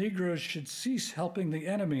extent the Negroes should cease helping the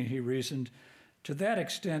enemy, he reasoned, to that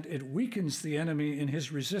extent it weakens the enemy in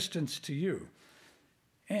his resistance to you.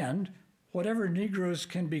 And whatever Negroes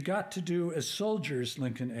can be got to do as soldiers,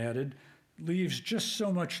 Lincoln added, leaves just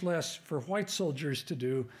so much less for white soldiers to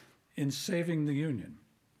do in saving the Union.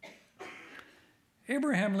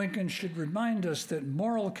 Abraham Lincoln should remind us that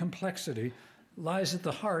moral complexity lies at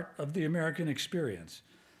the heart of the American experience.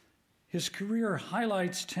 His career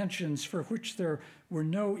highlights tensions for which there were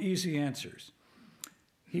no easy answers.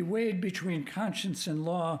 He weighed between conscience and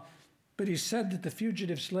law, but he said that the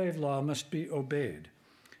fugitive slave law must be obeyed.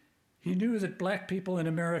 He knew that Black people in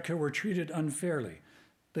America were treated unfairly,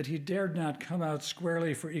 but he dared not come out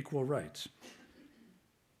squarely for equal rights.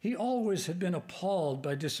 He always had been appalled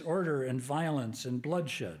by disorder and violence and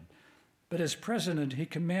bloodshed, but as president, he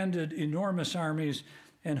commanded enormous armies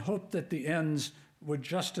and hoped that the ends would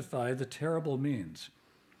justify the terrible means.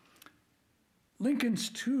 Lincoln's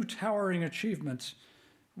two towering achievements,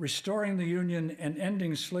 restoring the Union and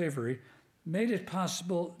ending slavery, made it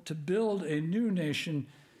possible to build a new nation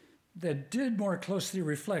that did more closely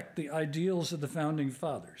reflect the ideals of the Founding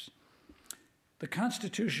Fathers. The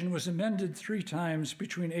Constitution was amended 3 times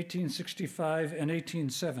between 1865 and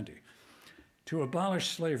 1870 to abolish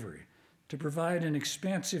slavery, to provide an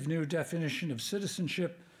expansive new definition of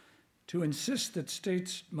citizenship, to insist that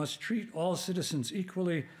states must treat all citizens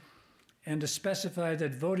equally, and to specify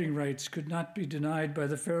that voting rights could not be denied by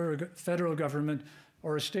the federal government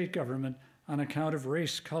or a state government on account of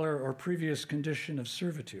race, color, or previous condition of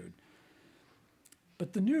servitude.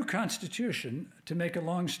 But the new Constitution, to make a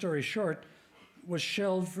long story short, was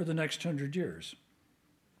shelved for the next 100 years.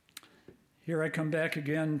 Here I come back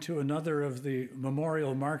again to another of the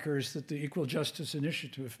memorial markers that the Equal Justice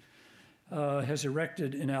Initiative has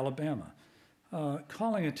erected in Alabama,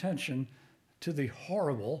 calling attention to the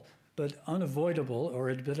horrible but unavoidable, or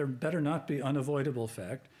it better not be unavoidable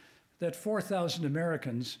fact, that 4,000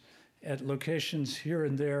 Americans at locations here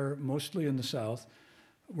and there, mostly in the South,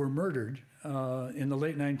 were murdered in the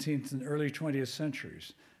late 19th and early 20th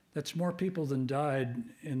centuries. That's more people than died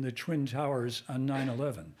in the Twin Towers on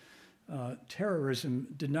 9/11. Terrorism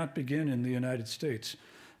did not begin in the United States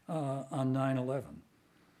on 9/11.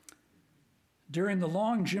 During the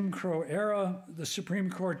long Jim Crow era, the Supreme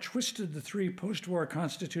Court twisted the 3 post-war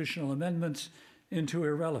constitutional amendments into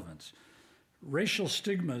irrelevance. Racial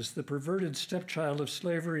stigmas, the perverted stepchild of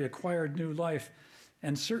slavery, acquired new life,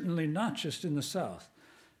 and certainly not just in the South.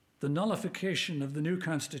 The nullification of the new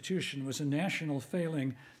Constitution was a national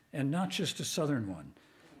failing and not just a Southern one,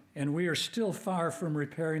 and we are still far from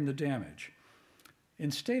repairing the damage.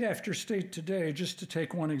 In state after state today, just to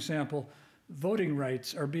take one example, voting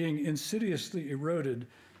rights are being insidiously eroded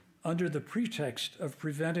under the pretext of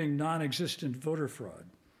preventing non-existent voter fraud.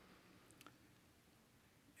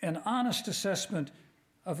 An honest assessment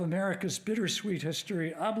of America's bittersweet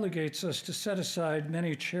history obligates us to set aside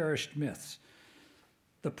many cherished myths.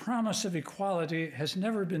 The promise of equality has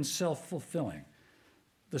never been self-fulfilling.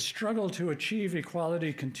 The struggle to achieve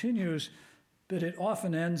equality continues, but it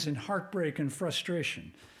often ends in heartbreak and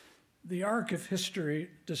frustration. The arc of history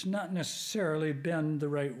does not necessarily bend the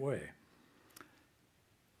right way.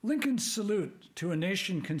 Lincoln's salute to a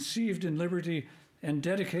nation conceived in liberty and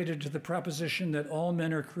dedicated to the proposition that all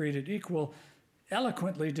men are created equal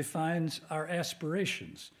eloquently defines our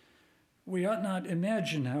aspirations. We ought not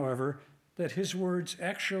imagine, however, that his words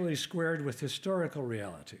actually squared with historical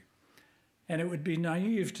reality. And it would be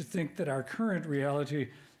naive to think that our current reality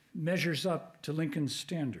measures up to Lincoln's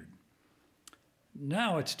standard.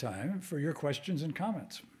 Now it's time for your questions and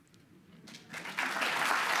comments.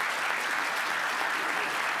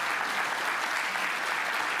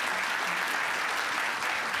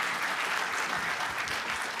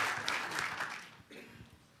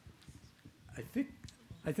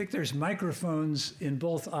 I think there's microphones in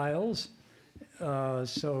both aisles.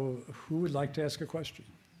 So who would like to ask a question?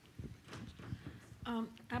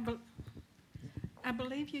 I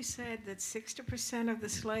believe you said that 60% of the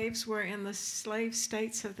slaves were in the slave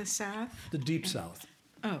states of the South? The Deep South.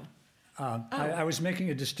 Oh. I was making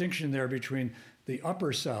a distinction there between the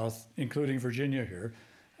Upper South, including Virginia here,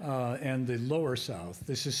 and the Lower South.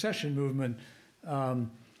 The secession movement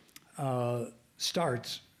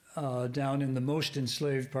starts down in the most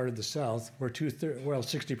enslaved part of the South, where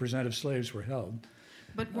 60% of slaves were held.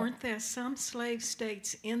 But weren't there some slave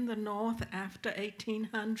states in the North after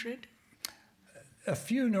 1800? A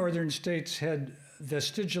few northern states had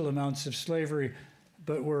vestigial amounts of slavery,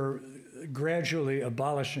 but were gradually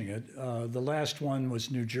abolishing it. The last one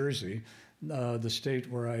was New Jersey, the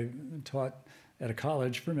state where I taught at a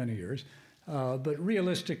college for many years. But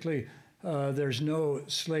realistically, there's no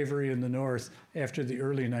slavery in the North after the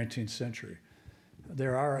early 19th century.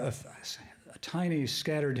 There are a tiny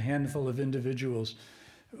scattered handful of individuals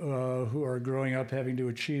who are growing up having to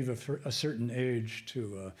achieve a certain age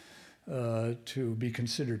to be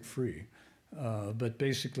considered free. But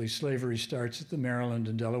basically, slavery starts at the Maryland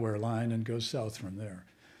and Delaware line and goes south from there.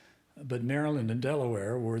 But Maryland and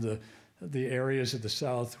Delaware were the areas of the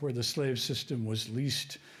South where the slave system was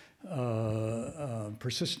least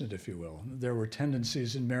persistent, if you will. There were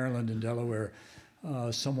tendencies in Maryland and Delaware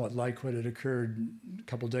somewhat like what had occurred a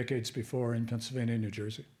couple decades before in Pennsylvania and New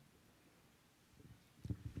Jersey.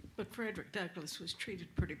 But Frederick Douglass was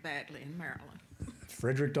treated pretty badly in Maryland.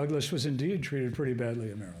 Frederick Douglass was indeed treated pretty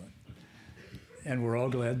badly in Maryland. And we're all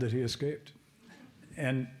glad that he escaped.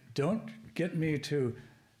 And don't get me to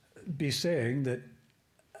be saying that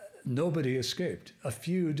nobody escaped. A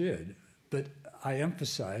few did. But I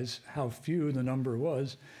emphasize how few the number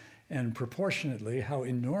was, and proportionately how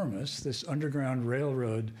enormous this Underground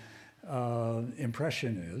Railroad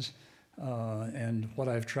impression is. And what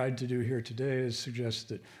I've tried to do here today is suggest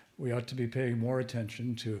that we ought to be paying more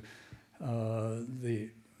attention to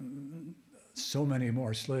so many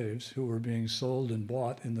more slaves who were being sold and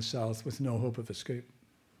bought in the South with no hope of escape.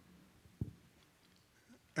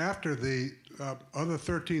 After the other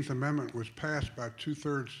 13th Amendment was passed by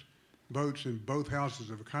 2/3 votes in both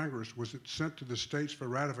houses of Congress, was it sent to the states for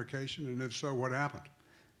ratification? And if so, what happened?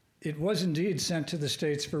 It was indeed sent to the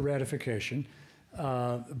states for ratification,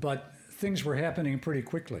 but things were happening pretty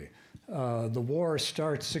quickly. The war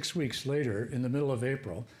starts 6 weeks later, in the middle of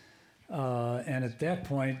April, and at that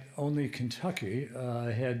point, only Kentucky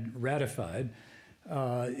had ratified.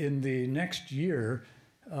 In the next year,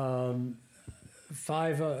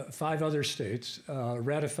 five other states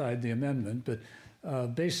ratified the amendment, but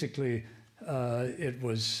basically it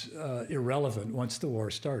was irrelevant once the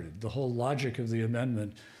war started. The whole logic of the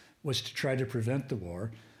amendment was to try to prevent the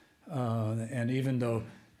war, and even though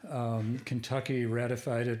Kentucky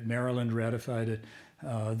ratified it, Maryland ratified it,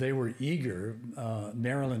 they were eager,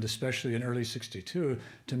 Maryland especially in early '62,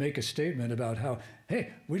 to make a statement about how,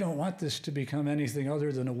 hey, we don't want this to become anything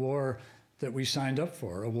other than a war that we signed up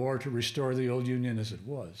for, a war to restore the old Union as it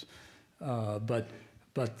was. But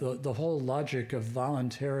But the whole logic of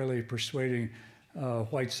voluntarily persuading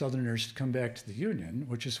white Southerners to come back to the Union,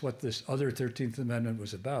 which is what this other 13th Amendment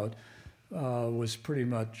was about, was pretty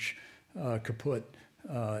much kaput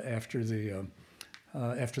after the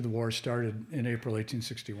war started in April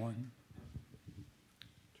 1861.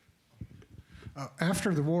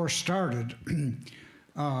 After the war started,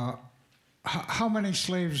 how many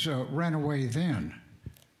slaves ran away then?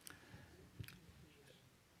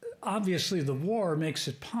 Obviously, the war makes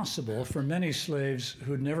it possible for many slaves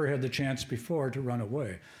who'd never had the chance before to run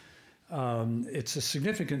away. It's a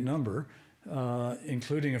significant number,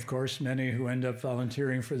 including, of course, many who end up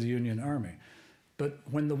volunteering for the Union Army. But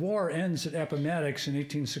when the war ends at Appomattox in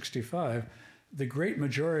 1865, the great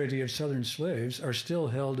majority of Southern slaves are still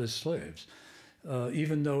held as slaves.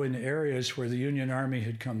 Even though in areas where the Union Army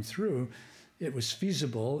had come through, it was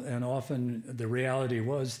feasible, and often the reality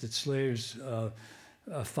was that slaves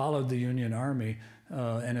followed the Union Army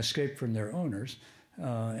and escaped from their owners.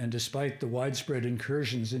 And despite the widespread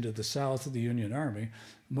incursions into the South of the Union Army,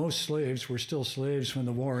 most slaves were still slaves when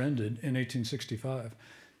the war ended in 1865.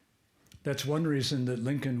 That's one reason that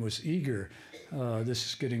Lincoln was eager, this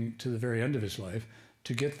is getting to the very end of his life,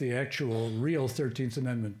 to get the actual real 13th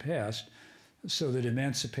Amendment passed so that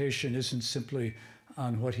emancipation isn't simply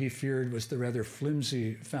on what he feared was the rather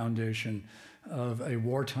flimsy foundation of a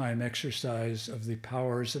wartime exercise of the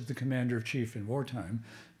powers of the commander-in-chief in wartime,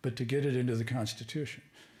 but to get it into the Constitution.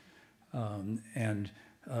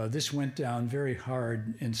 This went down very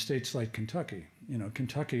hard in states like Kentucky. You know,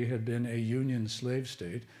 Kentucky had been a Union slave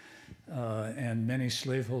state, and many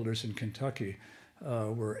slaveholders in Kentucky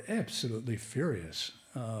were absolutely furious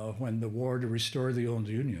when the war to restore the old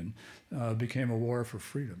Union became a war for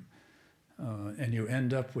freedom. And you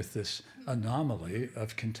end up with this anomaly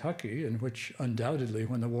of Kentucky, in which undoubtedly,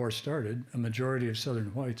 when the war started, a majority of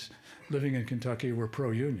Southern whites living in Kentucky were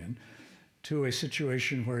pro-Union, to a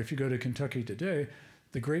situation where if you go to Kentucky today,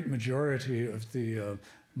 the great majority of the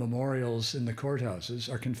memorials in the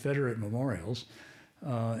courthouses are Confederate memorials,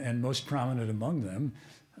 and most prominent among them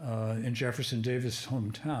in Jefferson Davis'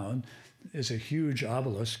 hometown is a huge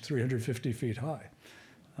obelisk 350 feet high.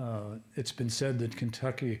 It's been said that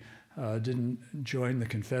Kentucky didn't join the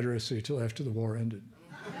Confederacy till after the war ended.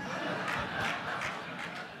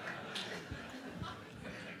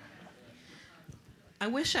 I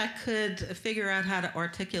wish I could figure out how to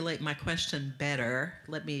articulate my question better.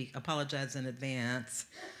 Let me apologize in advance.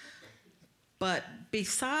 But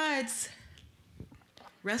besides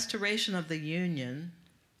restoration of the Union,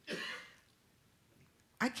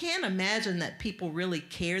 I can't imagine that people really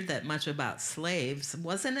cared that much about slaves.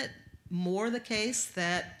 Wasn't it more the case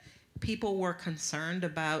that people were concerned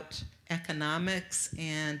about economics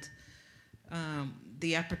and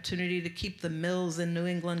the opportunity to keep the mills in New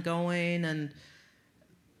England going and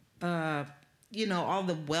all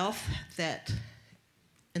the wealth that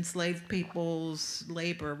enslaved people's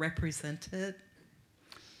labor represented?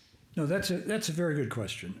 No, that's a very good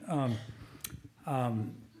question.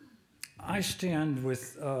 I stand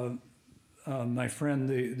with my friend,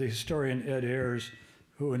 the historian Ed Ayers,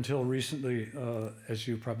 who until recently, as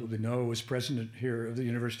you probably know, was president here of the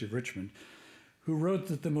University of Richmond, who wrote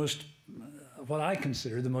that what I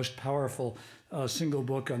consider the most powerful single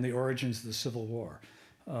book on the origins of the Civil War.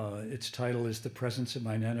 Its title is The Presence of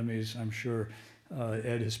Mine Enemies. I'm sure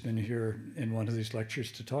Ed has been here in one of these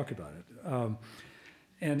lectures to talk about it.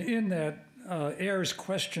 And in that, Ayers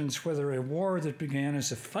questions whether a war that began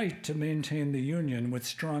as a fight to maintain the Union with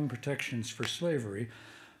strong protections for slavery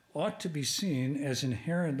ought to be seen as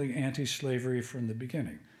inherently anti-slavery from the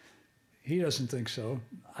beginning. He doesn't think so.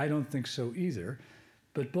 I don't think so either.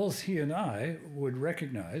 But both he and I would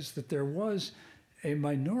recognize that there was a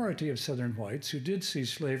minority of Southern whites who did see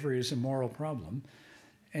slavery as a moral problem,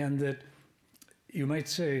 and that you might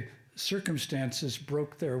say circumstances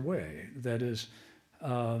broke their way. That is,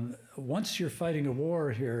 once you're fighting a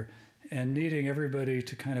war here and needing everybody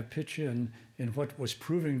to kind of pitch in what was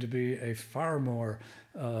proving to be a far more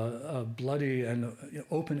bloody and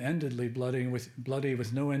open-endedly bloody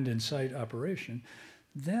with no end in sight operation,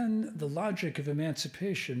 then the logic of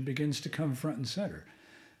emancipation begins to come front and center.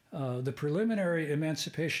 The preliminary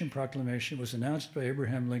Emancipation Proclamation was announced by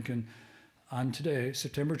Abraham Lincoln on today,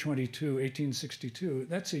 September 22, 1862.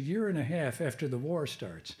 That's a year and a half after the war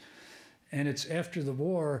starts. And it's after the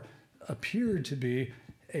war appeared to be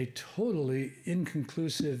a totally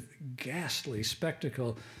inconclusive, ghastly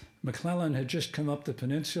spectacle. McClellan had just come up the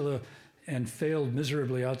peninsula and failed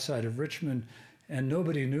miserably outside of Richmond, and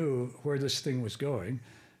nobody knew where this thing was going.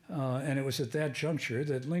 And it was at that juncture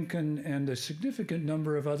that Lincoln and a significant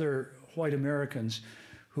number of other white Americans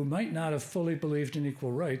who might not have fully believed in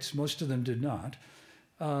equal rights, most of them did not,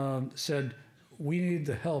 said, we need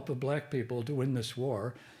the help of black people to win this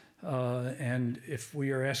war. And if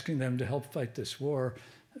we are asking them to help fight this war,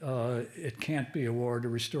 it can't be a war to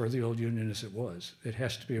restore the old Union as it was. It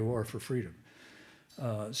has to be a war for freedom.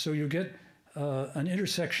 So you get an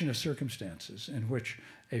intersection of circumstances in which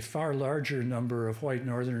a far larger number of white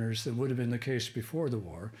Northerners than would have been the case before the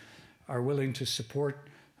war are willing to support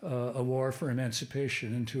a war for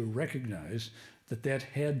emancipation and to recognize that that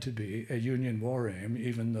had to be a Union war aim,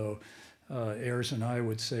 even though Ayers and I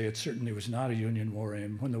would say it certainly was not a Union war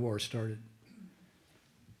aim when the war started.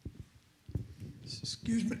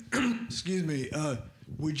 Excuse me. Excuse me.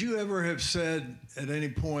 Would you ever have said at any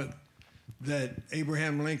point that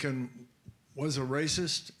Abraham Lincoln was a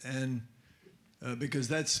racist? And because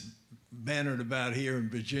that's bannered about here in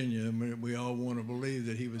Virginia, I mean, we all want to believe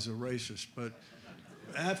that he was a racist. But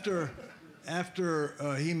after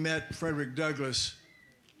he met Frederick Douglass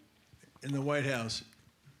in the White House,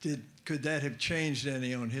 could that have changed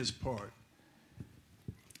any on his part?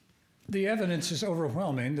 The evidence is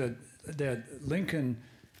overwhelming that Lincoln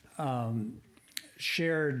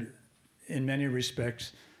shared, in many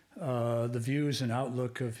respects, the views and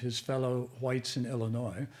outlook of his fellow whites in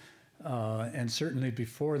Illinois, and certainly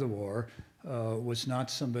before the war was not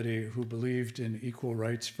somebody who believed in equal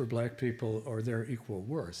rights for black people or their equal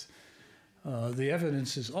worth. The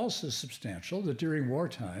evidence is also substantial that during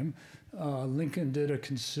wartime, Lincoln did a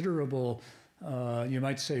considerable, you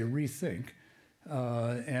might say, rethink.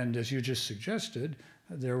 And as you just suggested,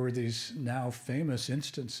 there were these now famous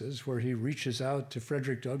instances where he reaches out to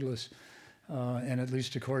Frederick Douglass, and at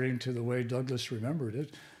least according to the way Douglass remembered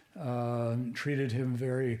it, treated him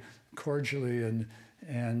very cordially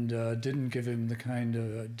and didn't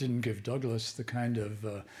give Douglass the kind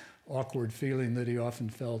of awkward feeling that he often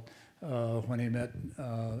felt when he met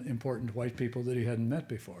important white people that he hadn't met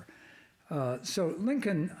before. So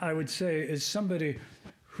Lincoln, I would say, is somebody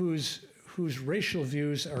whose racial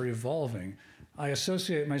views are evolving. I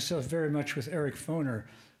associate myself very much with Eric Foner,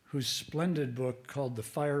 whose splendid book called The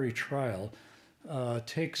Fiery Trial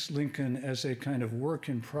takes Lincoln as a kind of work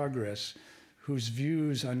in progress whose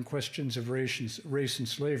views on questions of race and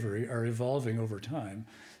slavery are evolving over time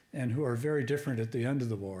and who are very different at the end of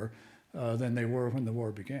the war than they were when the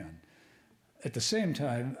war began. At the same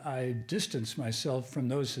time, I distance myself from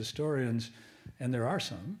those historians, and there are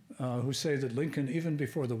some, who say that Lincoln, even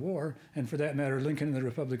before the war, and for that matter, Lincoln and the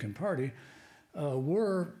Republican Party,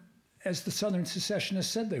 were, as the Southern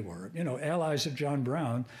secessionists said they were, allies of John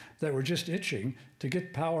Brown that were just itching to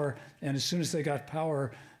get power, and as soon as they got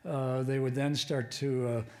power, they would then start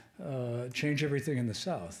to change everything in the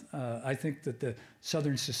South. I think that the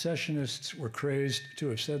Southern secessionists were crazed to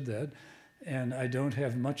have said that, and I don't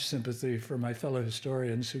have much sympathy for my fellow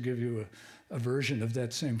historians who give you a version of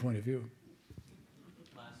that same point of view.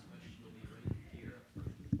 Last question will be right here.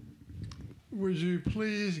 Would you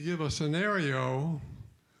please give a scenario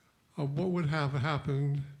of what would have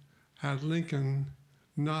happened had Lincoln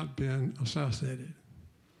not been assassinated?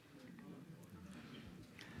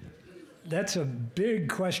 That's a big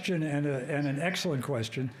question and an excellent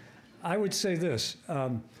question. I would say this.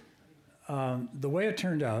 The way it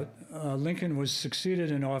turned out, Lincoln was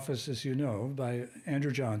succeeded in office, as you know, by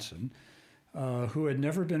Andrew Johnson, who had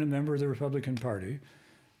never been a member of the Republican Party,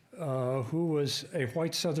 who was a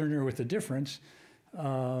white Southerner with a difference.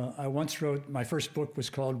 I once wrote, my first book was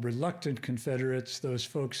called Reluctant Confederates, those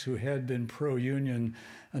folks who had been pro-Union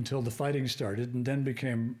until the fighting started and then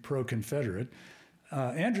became pro-Confederate.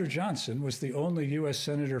 Andrew Johnson was the only U.S.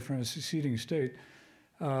 senator from a seceding state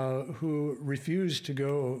who refused to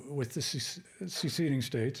go with the seceding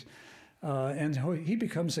states. And he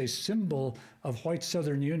becomes a symbol of white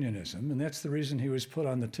Southern unionism, and that's the reason he was put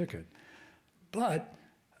on the ticket. But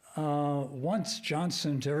once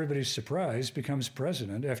Johnson, to everybody's surprise, becomes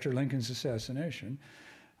president after Lincoln's assassination,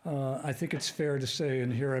 I think it's fair to say,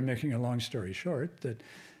 and here I'm making a long story short,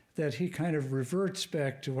 that he kind of reverts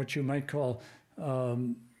back to what you might call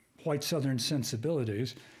white Southern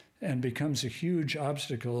sensibilities and becomes a huge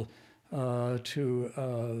obstacle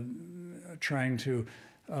to trying to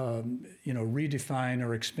redefine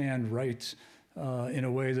or expand rights in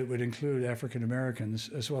a way that would include African Americans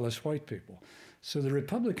as well as white people. So the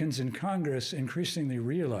Republicans in Congress increasingly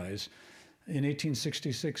realize in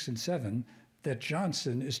 1866 and 7 that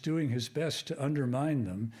Johnson is doing his best to undermine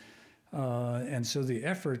them. And so the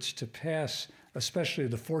efforts to pass, especially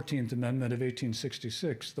the 14th Amendment of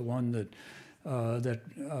 1866, the one that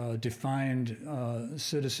defined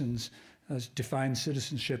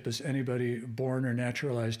citizenship as anybody born or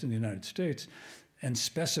naturalized in the United States, and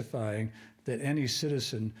specifying that any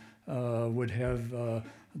citizen would have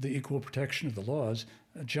the equal protection of the laws.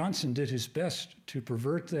 Johnson did his best to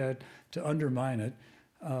pervert that, to undermine it.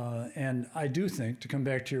 And I do think, to come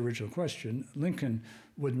back to your original question, Lincoln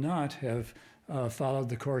would not have followed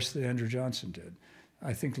the course that Andrew Johnson did.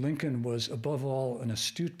 I think Lincoln was, above all, an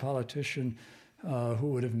astute politician who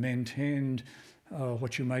would have maintained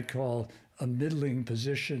what you might call a middling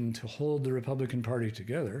position to hold the Republican Party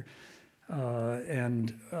together.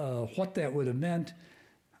 And what that would have meant,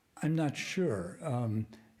 I'm not sure.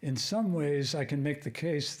 In some ways, I can make the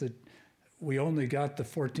case that we only got the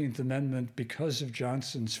 14th Amendment because of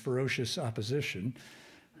Johnson's ferocious opposition.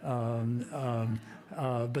 But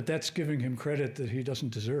that's giving him credit that he doesn't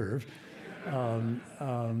deserve.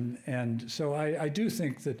 And so I do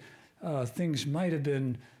think that things might have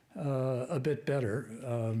been a bit better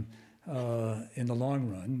in the long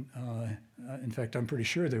run. In fact, I'm pretty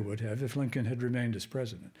sure they would have if Lincoln had remained as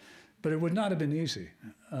president. But it would not have been easy.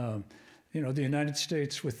 The United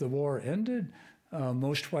States, with the war ended,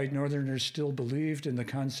 most white Northerners still believed in the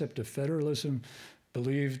concept of federalism,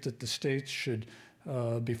 believed that the states should,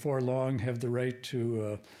 before long, have the right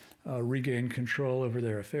to regain control over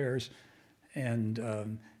their affairs.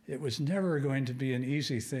 And it was never going to be an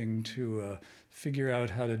easy thing to figure out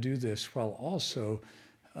how to do this while also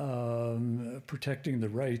protecting the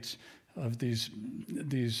rights of these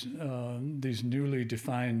newly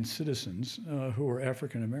defined citizens who were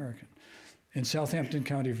African American. In Southampton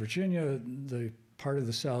County, Virginia, the part of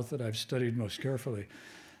the South that I've studied most carefully,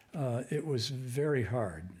 it was very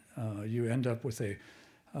hard. You end up with the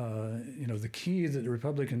key that the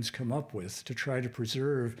Republicans come up with to try to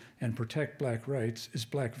preserve and protect black rights is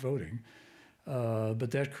black voting.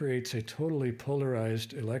 But that creates a totally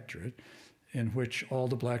polarized electorate in which all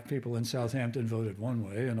the black people in Southampton voted one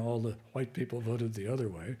way and all the white people voted the other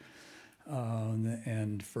way.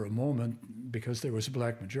 And for a moment, because there was a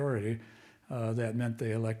black majority, that meant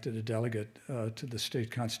they elected a delegate to the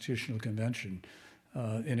state constitutional convention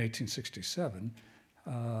in 1867.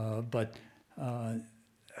 But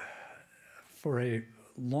for a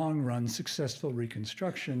long-run successful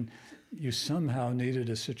Reconstruction, you somehow needed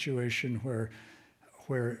a situation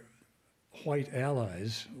where white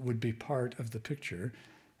allies would be part of the picture,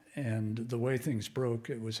 and the way things broke,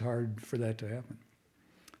 it was hard for that to happen.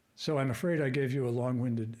 So I'm afraid I gave you a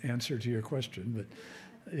long-winded answer to your question, but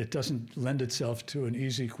it doesn't lend itself to an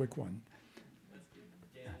easy, quick one.